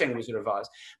astonishing Wizard of Oz.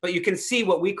 But you can see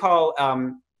what we call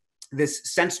this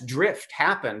sense drift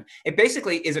happened. It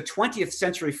basically is a 20th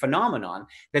century phenomenon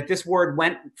that this word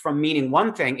went from meaning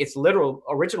one thing, its literal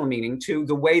original meaning, to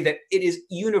the way that it is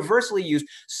universally used,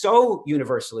 so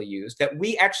universally used that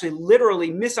we actually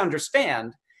literally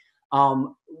misunderstand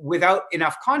without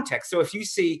enough context. So if you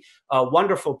see a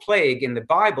wonderful plague in the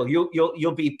Bible,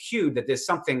 you'll be cued that there's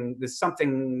something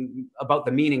about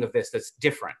the meaning of this that's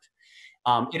different.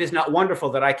 It is not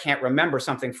wonderful that I can't remember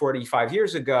something 45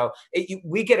 years ago.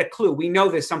 We get a clue. We know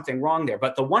there's something wrong there.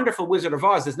 But the wonderful Wizard of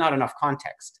Oz is not enough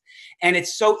context. And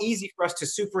it's so easy for us to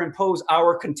superimpose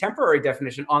our contemporary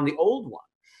definition on the old one.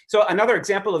 So another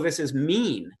example of this is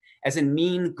mean, as in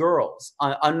mean girls,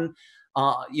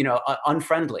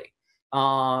 unfriendly.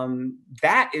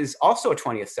 That is also a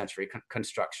 20th century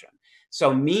construction.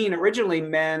 So mean originally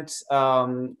meant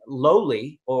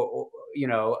lowly or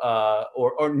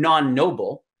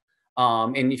non-noble.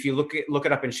 And if you look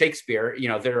it up in Shakespeare,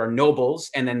 there are nobles,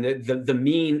 and then a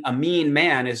mean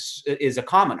man is a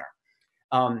commoner.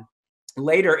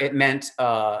 Later, it meant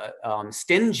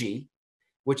stingy,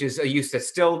 which is a use that's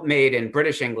still made in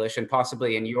British English and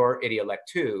possibly in your idiolect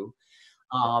too.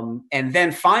 And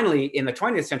then finally, in the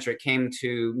 20th century, it came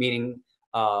to meaning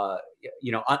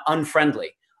unfriendly.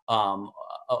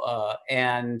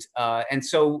 And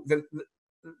so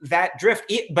that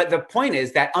drift, but the point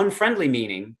is that unfriendly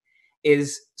meaning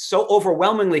is so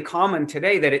overwhelmingly common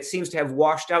today that it seems to have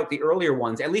washed out the earlier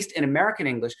ones. At least in American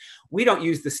English, we don't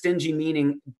use the stingy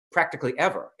meaning practically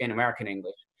ever in American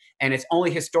English. And it's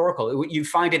only historical. You'd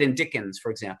find it in Dickens,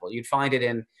 for example. You'd find it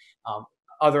in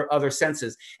other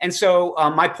senses. And so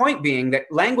my point being that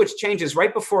language changes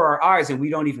right before our eyes and we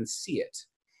don't even see it.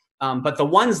 But the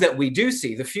ones that we do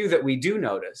see, the few that we do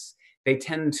notice, they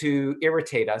tend to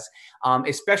irritate us,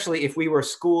 especially if we were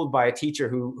schooled by a teacher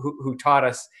who taught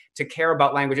us to care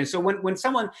about language. And so when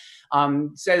someone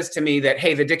says to me that,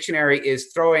 hey, the dictionary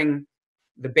is throwing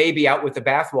the baby out with the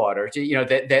bathwater,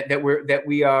 that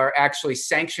we are actually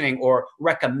sanctioning or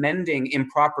recommending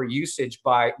improper usage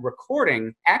by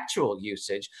recording actual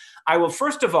usage, I will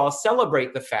first of all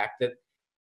celebrate the fact that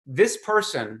this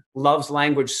person loves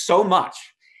language so much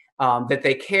that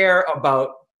they care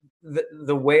about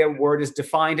the way a word is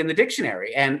defined in the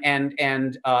dictionary, and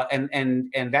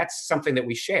that's something that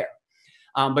we share.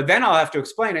 But then I'll have to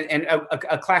explain it. And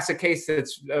a classic case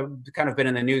that's kind of been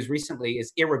in the news recently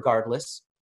is irregardless.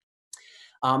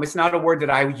 It's not a word that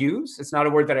I use. It's not a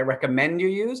word that I recommend you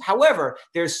use. However,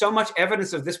 there's so much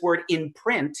evidence of this word in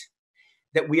print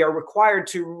that we are required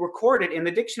to record it in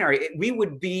the dictionary. We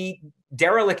would be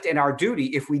derelict in our duty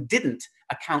if we didn't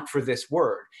account for this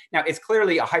word. Now, it's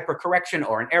clearly a hypercorrection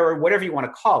or an error, whatever you want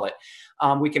to call it.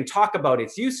 We can talk about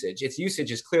its usage. Its usage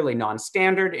is clearly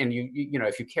non-standard, and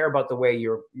if you care about the way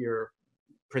you're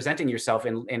presenting yourself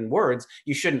in words,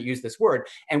 you shouldn't use this word.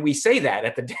 And we say that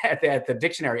at the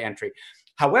dictionary entry.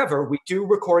 However, we do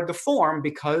record the form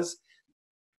because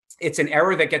it's an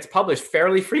error that gets published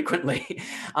fairly frequently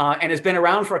and has been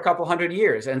around for a couple hundred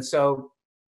years. And so,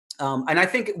 and I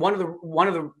think one of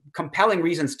the compelling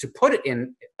reasons to put it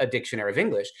in a dictionary of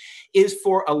English is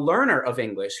for a learner of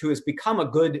English who has become a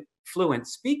good fluent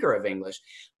speaker of English.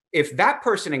 If that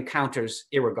person encounters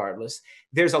irregardless,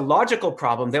 there's a logical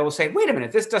problem. They will say, wait a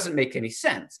minute, this doesn't make any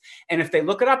sense. And if they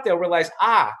look it up, they'll realize,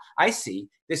 I see,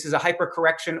 this is a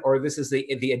hypercorrection, or this is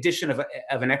the addition of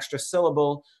an extra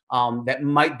syllable that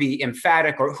might be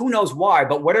emphatic, or who knows why,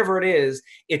 but whatever it is,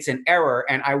 it's an error,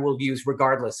 and I will use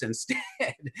regardless instead.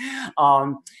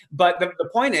 But the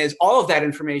point is, all of that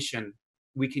information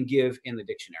we can give in the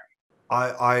dictionary.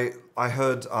 I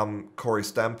heard Corey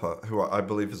Stamper, who I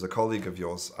believe is a colleague of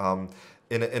yours,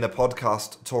 in a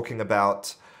podcast talking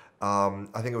about,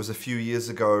 I think it was a few years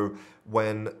ago,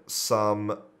 when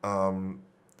some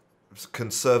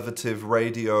conservative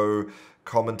radio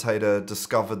commentator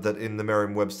discovered that in the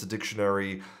Merriam-Webster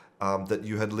dictionary that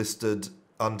you had listed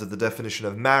under the definition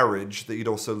of marriage, that you'd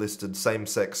also listed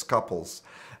same-sex couples.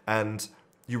 And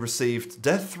you received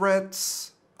death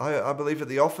threats, I believe, at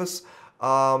the office.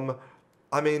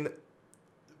 I mean,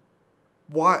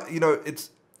 why,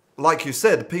 it's like you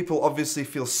said, people obviously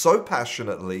feel so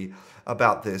passionately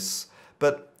about this,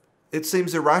 but it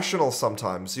seems irrational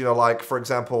sometimes. Like, for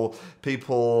example,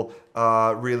 people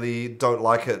really don't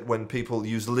like it when people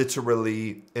use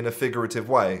literally in a figurative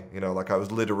way, like I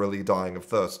was literally dying of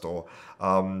thirst, or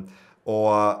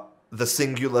the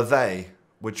singular they,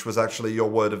 which was actually your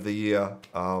word of the year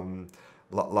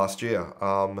last year.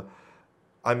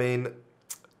 I mean,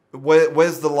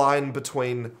 where's the line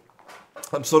between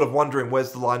I'm sort of wondering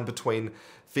where's the line between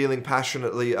feeling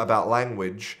passionately about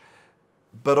language,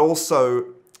 but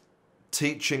also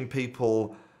teaching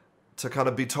people to kind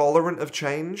of be tolerant of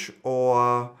change,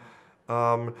 or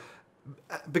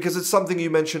because it's something you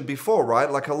mentioned before,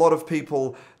 right? Like a lot of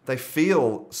people, they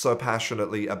feel so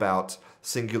passionately about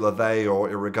singular they or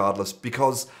irregardless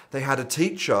because they had a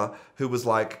teacher who was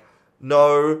like,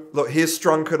 no, look, here's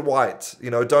strunk and white,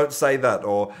 don't say that.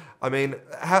 Or, I mean,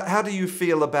 how do you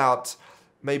feel about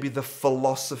maybe the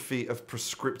philosophy of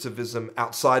prescriptivism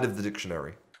outside of the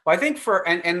dictionary? Well, I think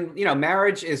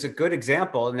marriage is a good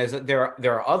example, and there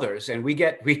are others, and we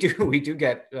do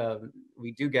get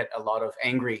a lot of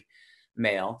angry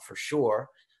mail for sure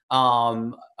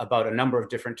about a number of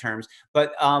different terms.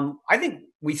 But I think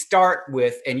we start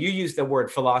with, and you use the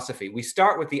word philosophy, we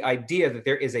start with the idea that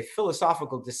there is a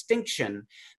philosophical distinction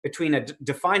between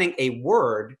defining a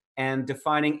word and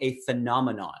defining a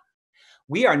phenomenon.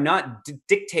 We are not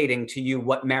dictating to you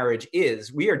what marriage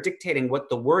is. We are dictating what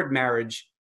the word marriage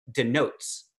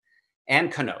denotes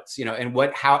and connotes,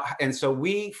 and so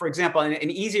we, for example, an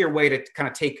easier way to kind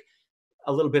of take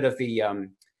a little bit of the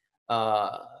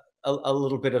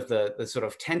the sort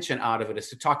of tension out of it is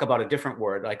to talk about a different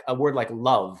word, like a word like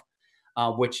love,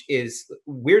 which is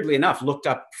weirdly enough looked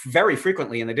up very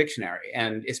frequently in the dictionary,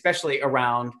 and especially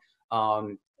around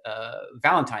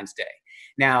Valentine's Day.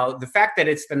 Now, the fact that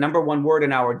it's the #1 word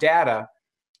in our data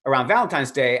around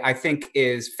Valentine's Day, I think,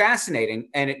 is fascinating,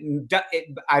 and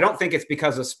I don't think it's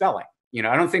because of spelling.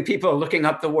 I don't think people are looking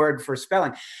up the word for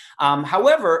spelling.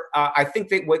 However, I think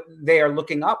that what they are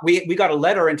looking up, we got a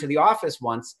letter into the office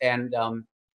once, and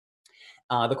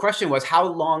the question was, how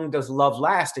long does love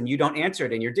last? And you don't answer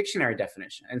it in your dictionary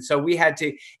definition. And so we had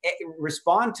to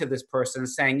respond to this person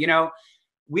saying,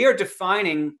 we are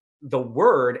defining the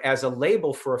word as a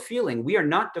label for a feeling. We are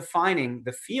not defining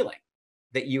the feeling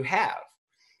that you have.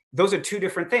 Those are two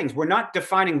different things. We're not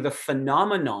defining the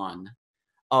phenomenon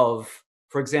of,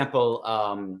 for example,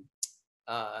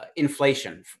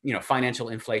 inflation, financial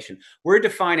inflation. We're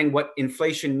defining what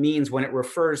inflation means when it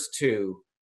refers to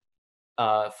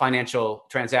financial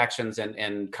transactions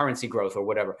and currency growth or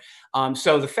whatever.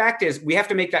 So the fact is, we have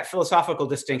to make that philosophical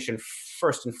distinction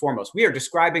first and foremost. We are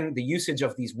describing the usage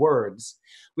of these words.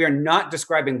 We are not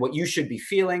describing what you should be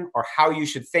feeling or how you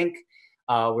should think.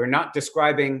 We're not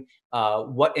describing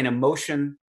what an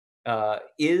emotion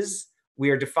is. We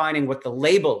are defining what the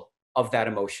label of that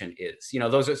emotion is.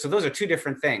 Those are two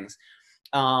different things.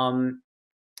 In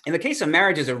the case of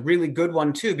marriage is a really good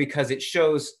one too, because it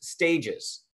shows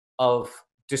stages of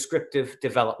descriptive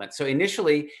development. So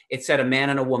initially it said a man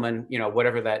and a woman,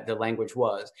 whatever that the language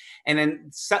was. And then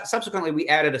subsequently we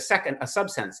added a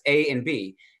subsense, A and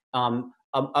B. A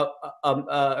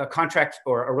contract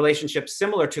or a relationship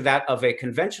similar to that of a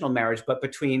conventional marriage, but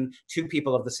between two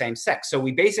people of the same sex. So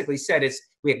we basically said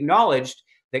we acknowledged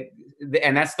that,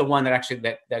 and that's the one that actually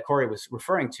that Corey was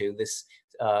referring to, this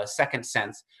second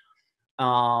sense.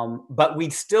 But we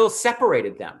still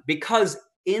separated them because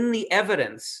in the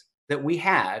evidence that we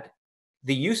had,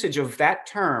 the usage of that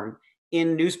term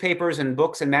in newspapers and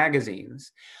books and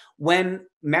magazines, when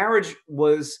marriage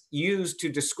was used to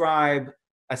describe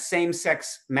a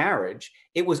same-sex marriage,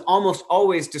 it was almost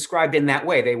always described in that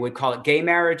way. They would call it gay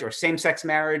marriage or same-sex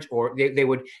marriage, or they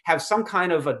would have some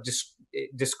kind of a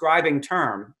describing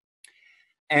term,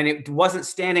 and it wasn't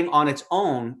standing on its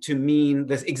own to mean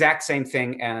the exact same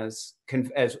thing as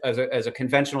a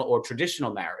conventional or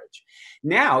traditional marriage.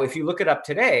 Now, if you look it up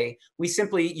today, we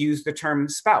simply use the term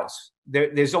spouse.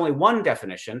 There's only one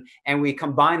definition, and we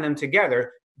combine them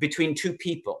together between two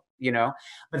people,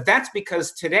 But that's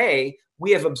because today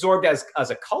we have absorbed as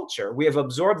a culture, we have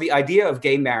absorbed the idea of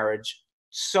gay marriage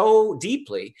so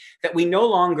deeply that we no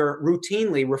longer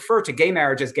routinely refer to gay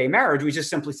marriage as gay marriage. We just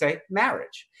simply say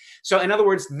marriage. So in other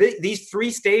words, these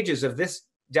three stages of this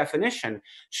definition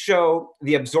show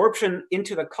the absorption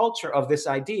into the culture of this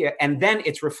idea and then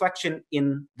its reflection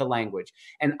in the language.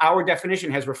 And our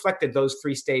definition has reflected those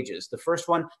three stages. The first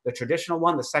one, the traditional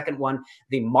one; the second one,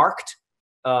 the marked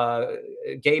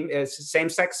gay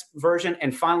same-sex version;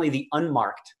 and finally the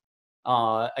unmarked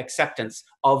acceptance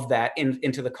of that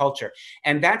into the culture.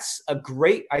 And that's a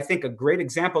great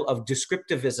example of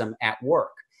descriptivism at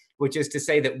work, which is to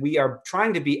say that we are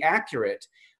trying to be accurate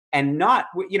and not,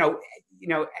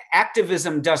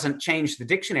 activism doesn't change the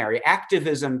dictionary.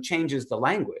 Activism changes the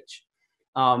language.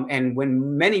 And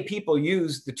when many people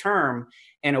use the term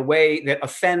in a way that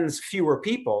offends fewer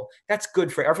people, that's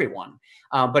good for everyone.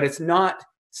 But it's not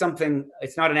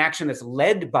an action that's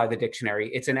led by the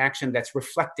dictionary. It's an action that's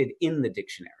reflected in the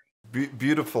dictionary.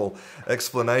 Beautiful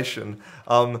explanation.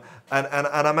 And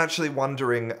I'm actually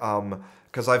wondering,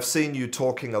 Because I've seen you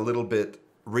talking a little bit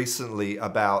recently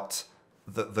about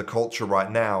the culture right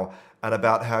now, and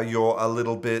about how you're a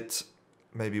little bit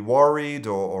maybe worried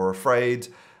or afraid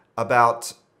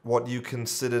about what you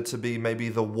consider to be maybe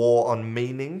the war on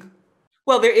meaning.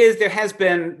 Well, there has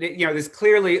been, there's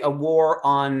clearly a war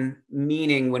on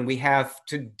meaning when we have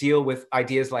to deal with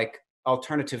ideas like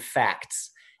alternative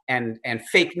facts and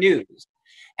fake news.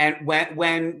 And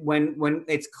when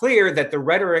it's clear that the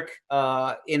rhetoric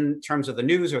in terms of the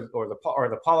news or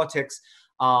the politics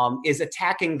is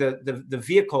attacking the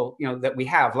vehicle that we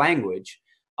have, language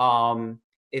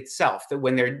itself, that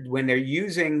when they're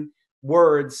using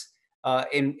words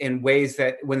in ways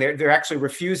that when they're actually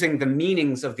refusing the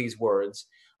meanings of these words,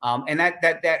 and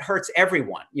that hurts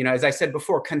everyone. As I said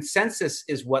before, consensus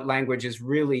is what language is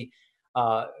really.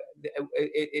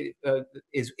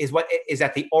 Is what is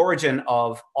at the origin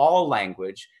of all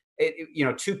language.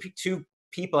 Two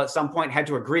people at some point had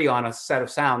to agree on a set of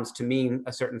sounds to mean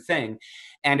a certain thing,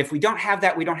 and if we don't have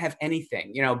that, we don't have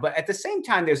anything. But at the same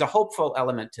time, there's a hopeful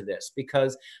element to this,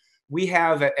 because we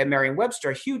have at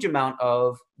Merriam-Webster a huge amount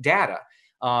of data.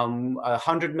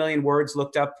 100 million words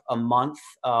looked up a month,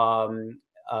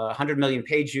 100 million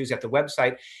page views at the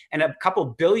website, and a couple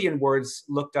billion words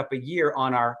looked up a year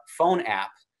on our phone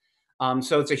app.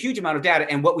 So it's a huge amount of data.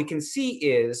 And what we can see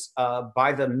is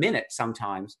by the minute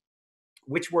sometimes,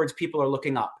 which words people are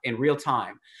looking up in real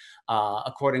time,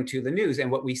 according to the news. And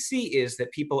what we see is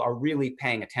that people are really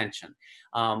paying attention,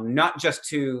 not just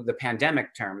to the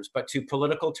pandemic terms, but to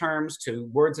political terms, to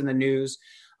words in the news,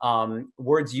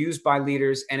 words used by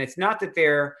leaders. And it's not that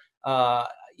they're,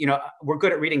 we're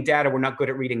good at reading data, we're not good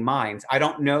at reading minds. I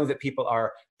don't know that people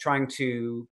are trying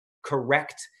to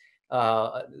correct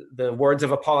the words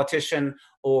of a politician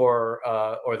or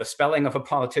the spelling of a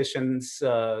politician's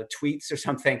tweets or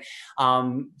something.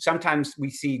 Sometimes we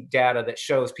see data that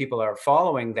shows people are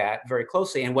following that very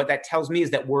closely. And what that tells me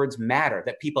is that words matter,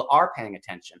 that people are paying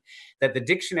attention, that the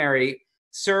dictionary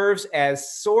serves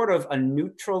as sort of a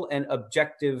neutral and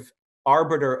objective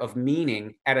arbiter of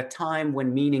meaning at a time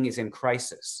when meaning is in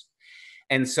crisis.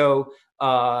 And so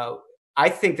I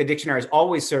think the dictionary has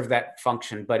always served that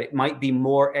function, but it might be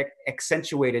more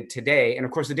accentuated today. And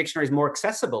of course, the dictionary is more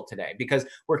accessible today because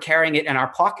we're carrying it in our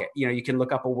pocket. You can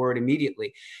look up a word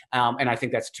immediately. And I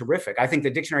think that's terrific. I think the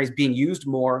dictionary is being used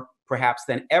more perhaps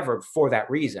than ever for that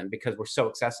reason, because we're so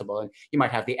accessible. And you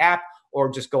might have the app or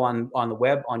just go on the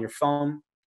web on your phone,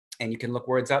 and you can look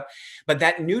words up. But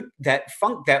that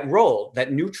role,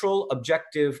 that neutral,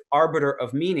 objective arbiter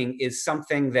of meaning, is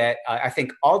something that I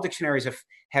think all dictionaries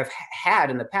have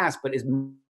had in the past, but is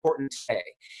important today.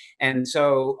 And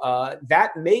so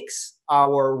that makes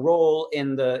our role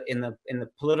in the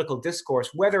political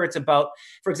discourse, whether it's about,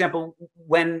 for example,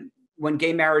 when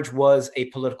gay marriage was a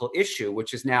political issue,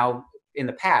 which is now in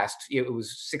the past, it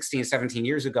was 16, 17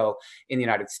 years ago in the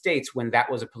United States when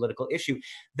that was a political issue.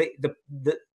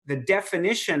 The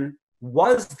definition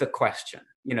was the question.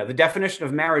 The definition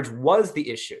of marriage was the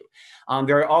issue.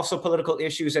 There are also political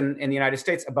issues in the United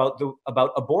States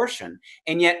about abortion,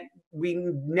 and yet we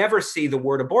never see the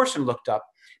word abortion looked up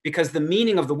because the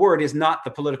meaning of the word is not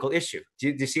the political issue.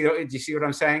 Do you see what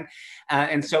I'm saying?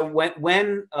 And so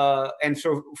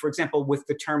for example, with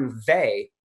the term "they,"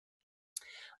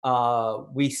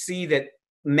 we see that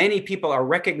many people are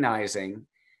recognizing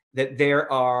that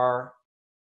there are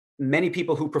many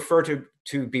people who prefer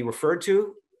to be referred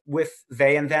to with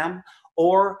they and them,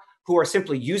 or who are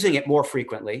simply using it more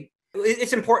frequently.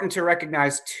 It's important to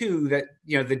recognize too that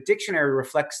the dictionary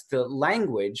reflects the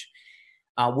language,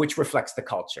 which reflects the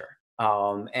culture,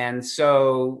 and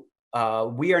so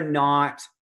we are not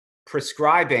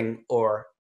prescribing or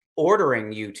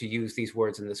ordering you to use these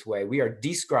words in this way. We are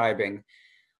describing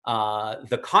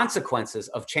the consequences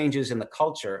of changes in the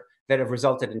culture that have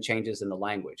resulted in changes in the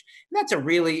language. And that's a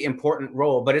really important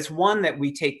role, but it's one that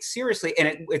we take seriously,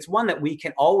 and it's one that we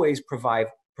can always provide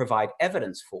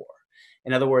evidence for.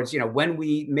 In other words, when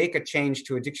we make a change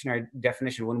to a dictionary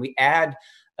definition, when we add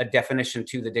a definition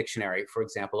to the dictionary, for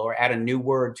example, or add a new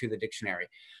word to the dictionary,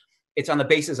 it's on the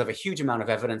basis of a huge amount of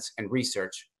evidence and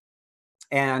research.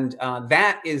 And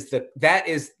that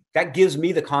gives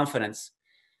me the confidence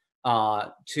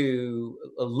to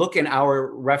look in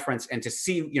our reference and to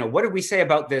see, what did we say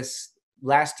about this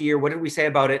last year? What did we say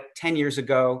about it 10 years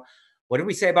ago? What did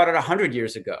we say about it 100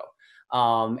 years ago?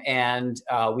 And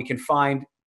we can find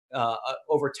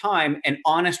over time an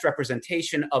honest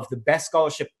representation of the best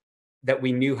scholarship that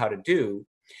we knew how to do.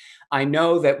 I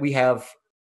know that we have,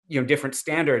 different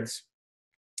standards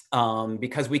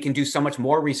because we can do so much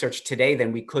more research today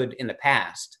than we could in the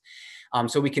past.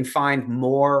 So we can find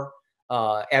more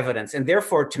evidence. And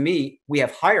therefore, to me, we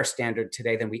have higher standard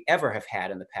today than we ever have had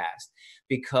in the past,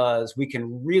 because we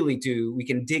can we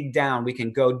can dig down, we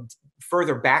can go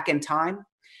further back in time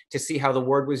to see how the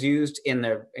word was used in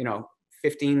the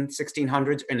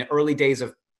 1600s, in the early days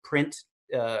of print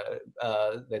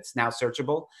that's now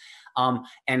searchable.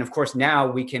 And of course, now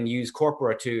we can use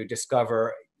corpora to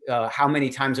discover how many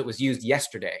times it was used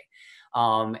yesterday.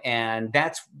 And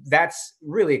that's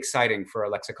really exciting for a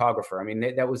lexicographer. I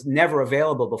mean, that was never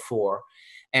available before.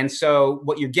 And so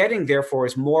what you're getting, therefore,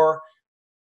 is more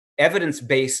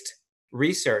evidence-based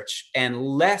research and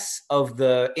less of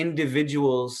the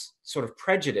individual's sort of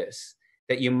prejudice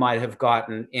that you might have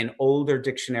gotten in older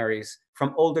dictionaries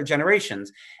from older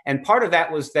generations. And part of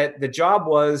that was that the job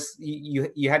was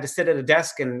you had to sit at a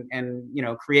desk and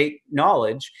create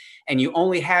knowledge, and you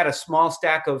only had a small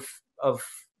stack of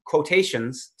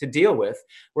quotations to deal with,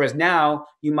 whereas now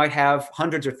you might have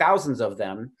hundreds or thousands of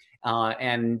them,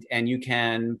 and you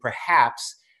can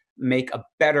perhaps make a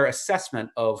better assessment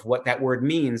of what that word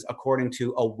means according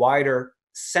to a wider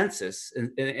census,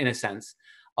 in a sense,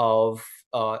 of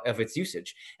its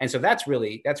usage. And so that's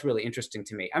really interesting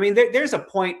to me. I mean, there's a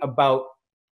point about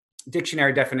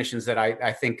dictionary definitions that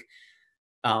I think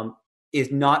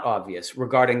is not obvious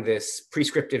regarding this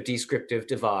prescriptive-descriptive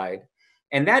divide.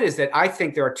 And that is that I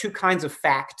think there are two kinds of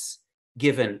facts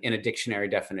given in a dictionary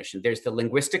definition. There's the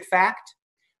linguistic fact,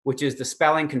 which is the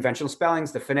spelling, conventional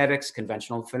spellings, the phonetics,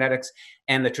 conventional phonetics,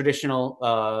 and the traditional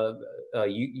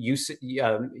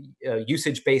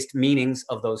usage-based meanings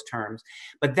of those terms.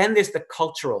 But then there's the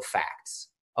cultural facts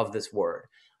of this word.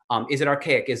 Is it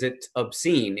archaic? Is it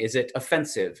obscene? Is it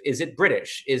offensive? Is it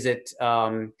British? Is it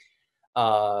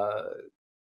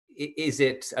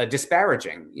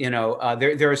disparaging?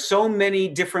 There are so many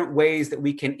different ways that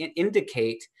we can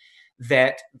indicate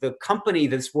that the company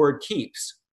this word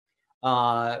keeps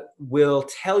will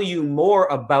tell you more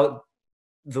about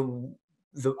the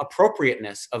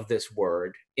appropriateness of this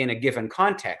word in a given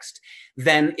context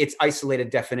than its isolated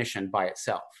definition by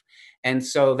itself. And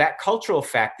so that cultural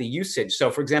fact, the usage, so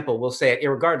for example, we'll say at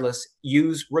irregardless,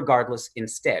 use regardless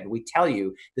instead. We tell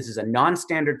you this is a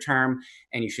non-standard term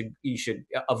and you should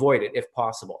avoid it if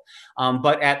possible.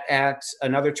 But at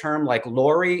another term like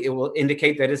lorry, it will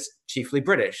indicate that it's chiefly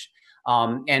British.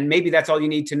 And maybe that's all you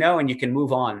need to know and you can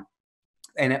move on.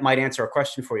 And it might answer a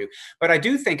question for you. But I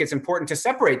do think it's important to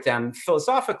separate them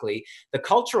philosophically. The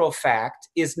cultural fact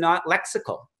is not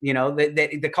lexical.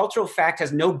 The cultural fact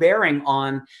has no bearing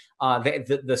on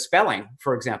the spelling,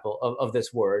 for example, of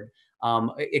this word,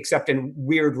 except in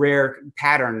weird, rare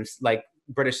patterns like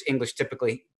British English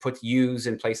typically puts U's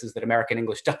in places that American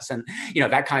English doesn't,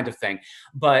 that kind of thing.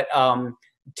 But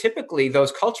typically,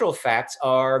 those cultural facts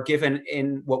are given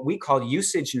in what we call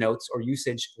usage notes or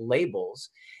usage labels.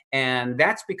 And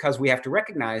that's because we have to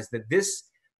recognize that this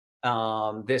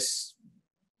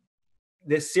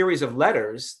series of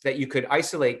letters that you could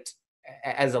isolate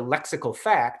as a lexical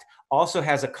fact also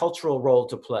has a cultural role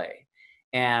to play.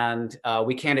 And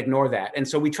we can't ignore that. And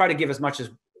so we try to give as much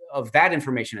of that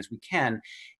information as we can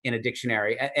in a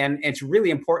dictionary. And it's really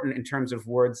important in terms of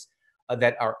words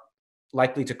that are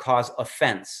likely to cause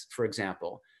offense, for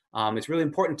example. It's really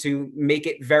important to make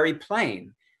it very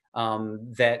plain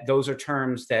that those are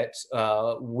terms that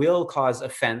will cause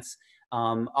offense.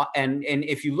 And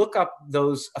if you look up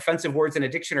those offensive words in a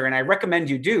dictionary, and I recommend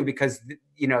you do, because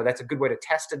that's a good way to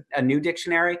test a new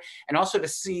dictionary and also to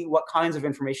see what kinds of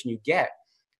information you get.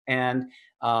 And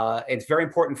it's very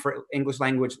important for English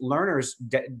language learners'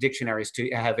 dictionaries to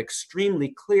have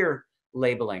extremely clear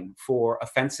labeling for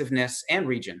offensiveness and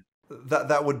region.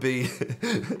 That would be,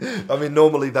 I mean,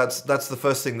 normally that's the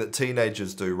first thing that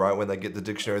teenagers do, right? When they get the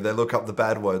dictionary, they look up the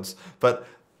bad words. But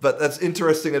that's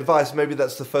interesting advice. Maybe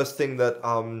that's the first thing that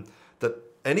that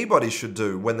anybody should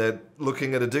do when they're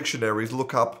looking at a dictionary, is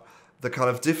look up the kind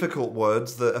of difficult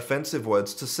words, the offensive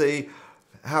words, to see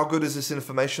how good is this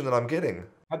information that I'm getting.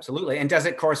 Absolutely. And does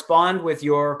it correspond with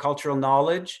your cultural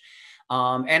knowledge?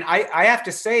 And I have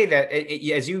to say that,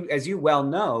 as you well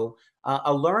know,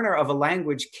 a learner of a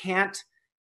language can't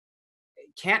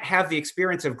have the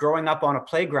experience of growing up on a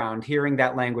playground hearing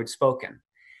that language spoken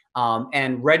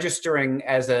and registering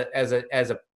as a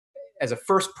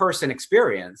first person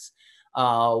experience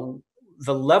the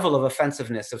level of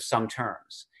offensiveness of some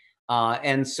terms.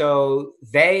 And so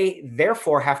they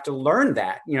therefore have to learn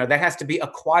that. That has to be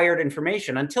acquired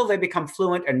information until they become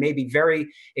fluent and maybe very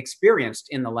experienced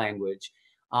in the language.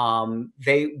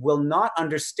 They will not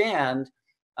understand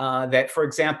that, for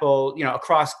example,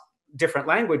 across different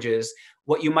languages,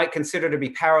 what you might consider to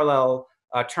be parallel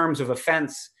terms of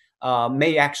offense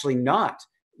may actually not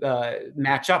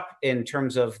match up in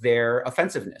terms of their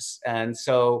offensiveness. And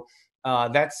so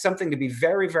that's something to be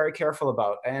very, very careful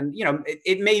about. And, you know,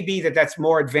 it may be that that's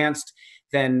more advanced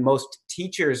than most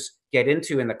teachers get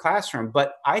into in the classroom,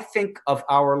 but I think of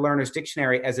our Learner's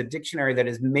Dictionary as a dictionary that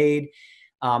is made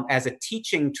as a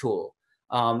teaching tool.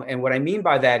 And what I mean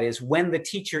by that is when the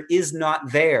teacher is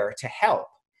not there to help,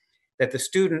 that the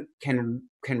student can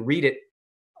read it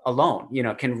alone, you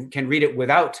know, can read it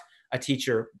without a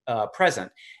teacher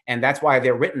present. And that's why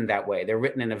they're written that way. They're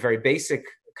written in a very basic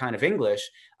kind of English.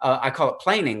 I call it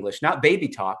plain English, not baby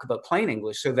talk, but plain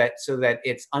English, so that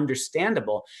it's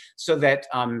understandable, so that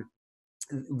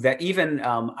that even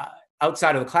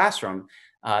outside of the classroom,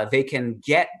 they can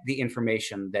get the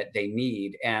information that they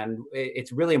need. And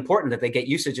it's really important that they get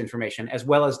usage information as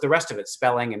well as the rest of it,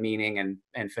 spelling and meaning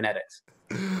and phonetics.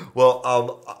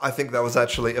 Well, I think that was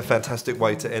actually a fantastic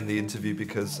way to end the interview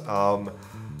because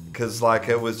like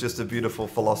it was just a beautiful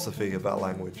philosophy about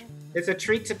language. It's a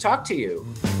treat to talk to you.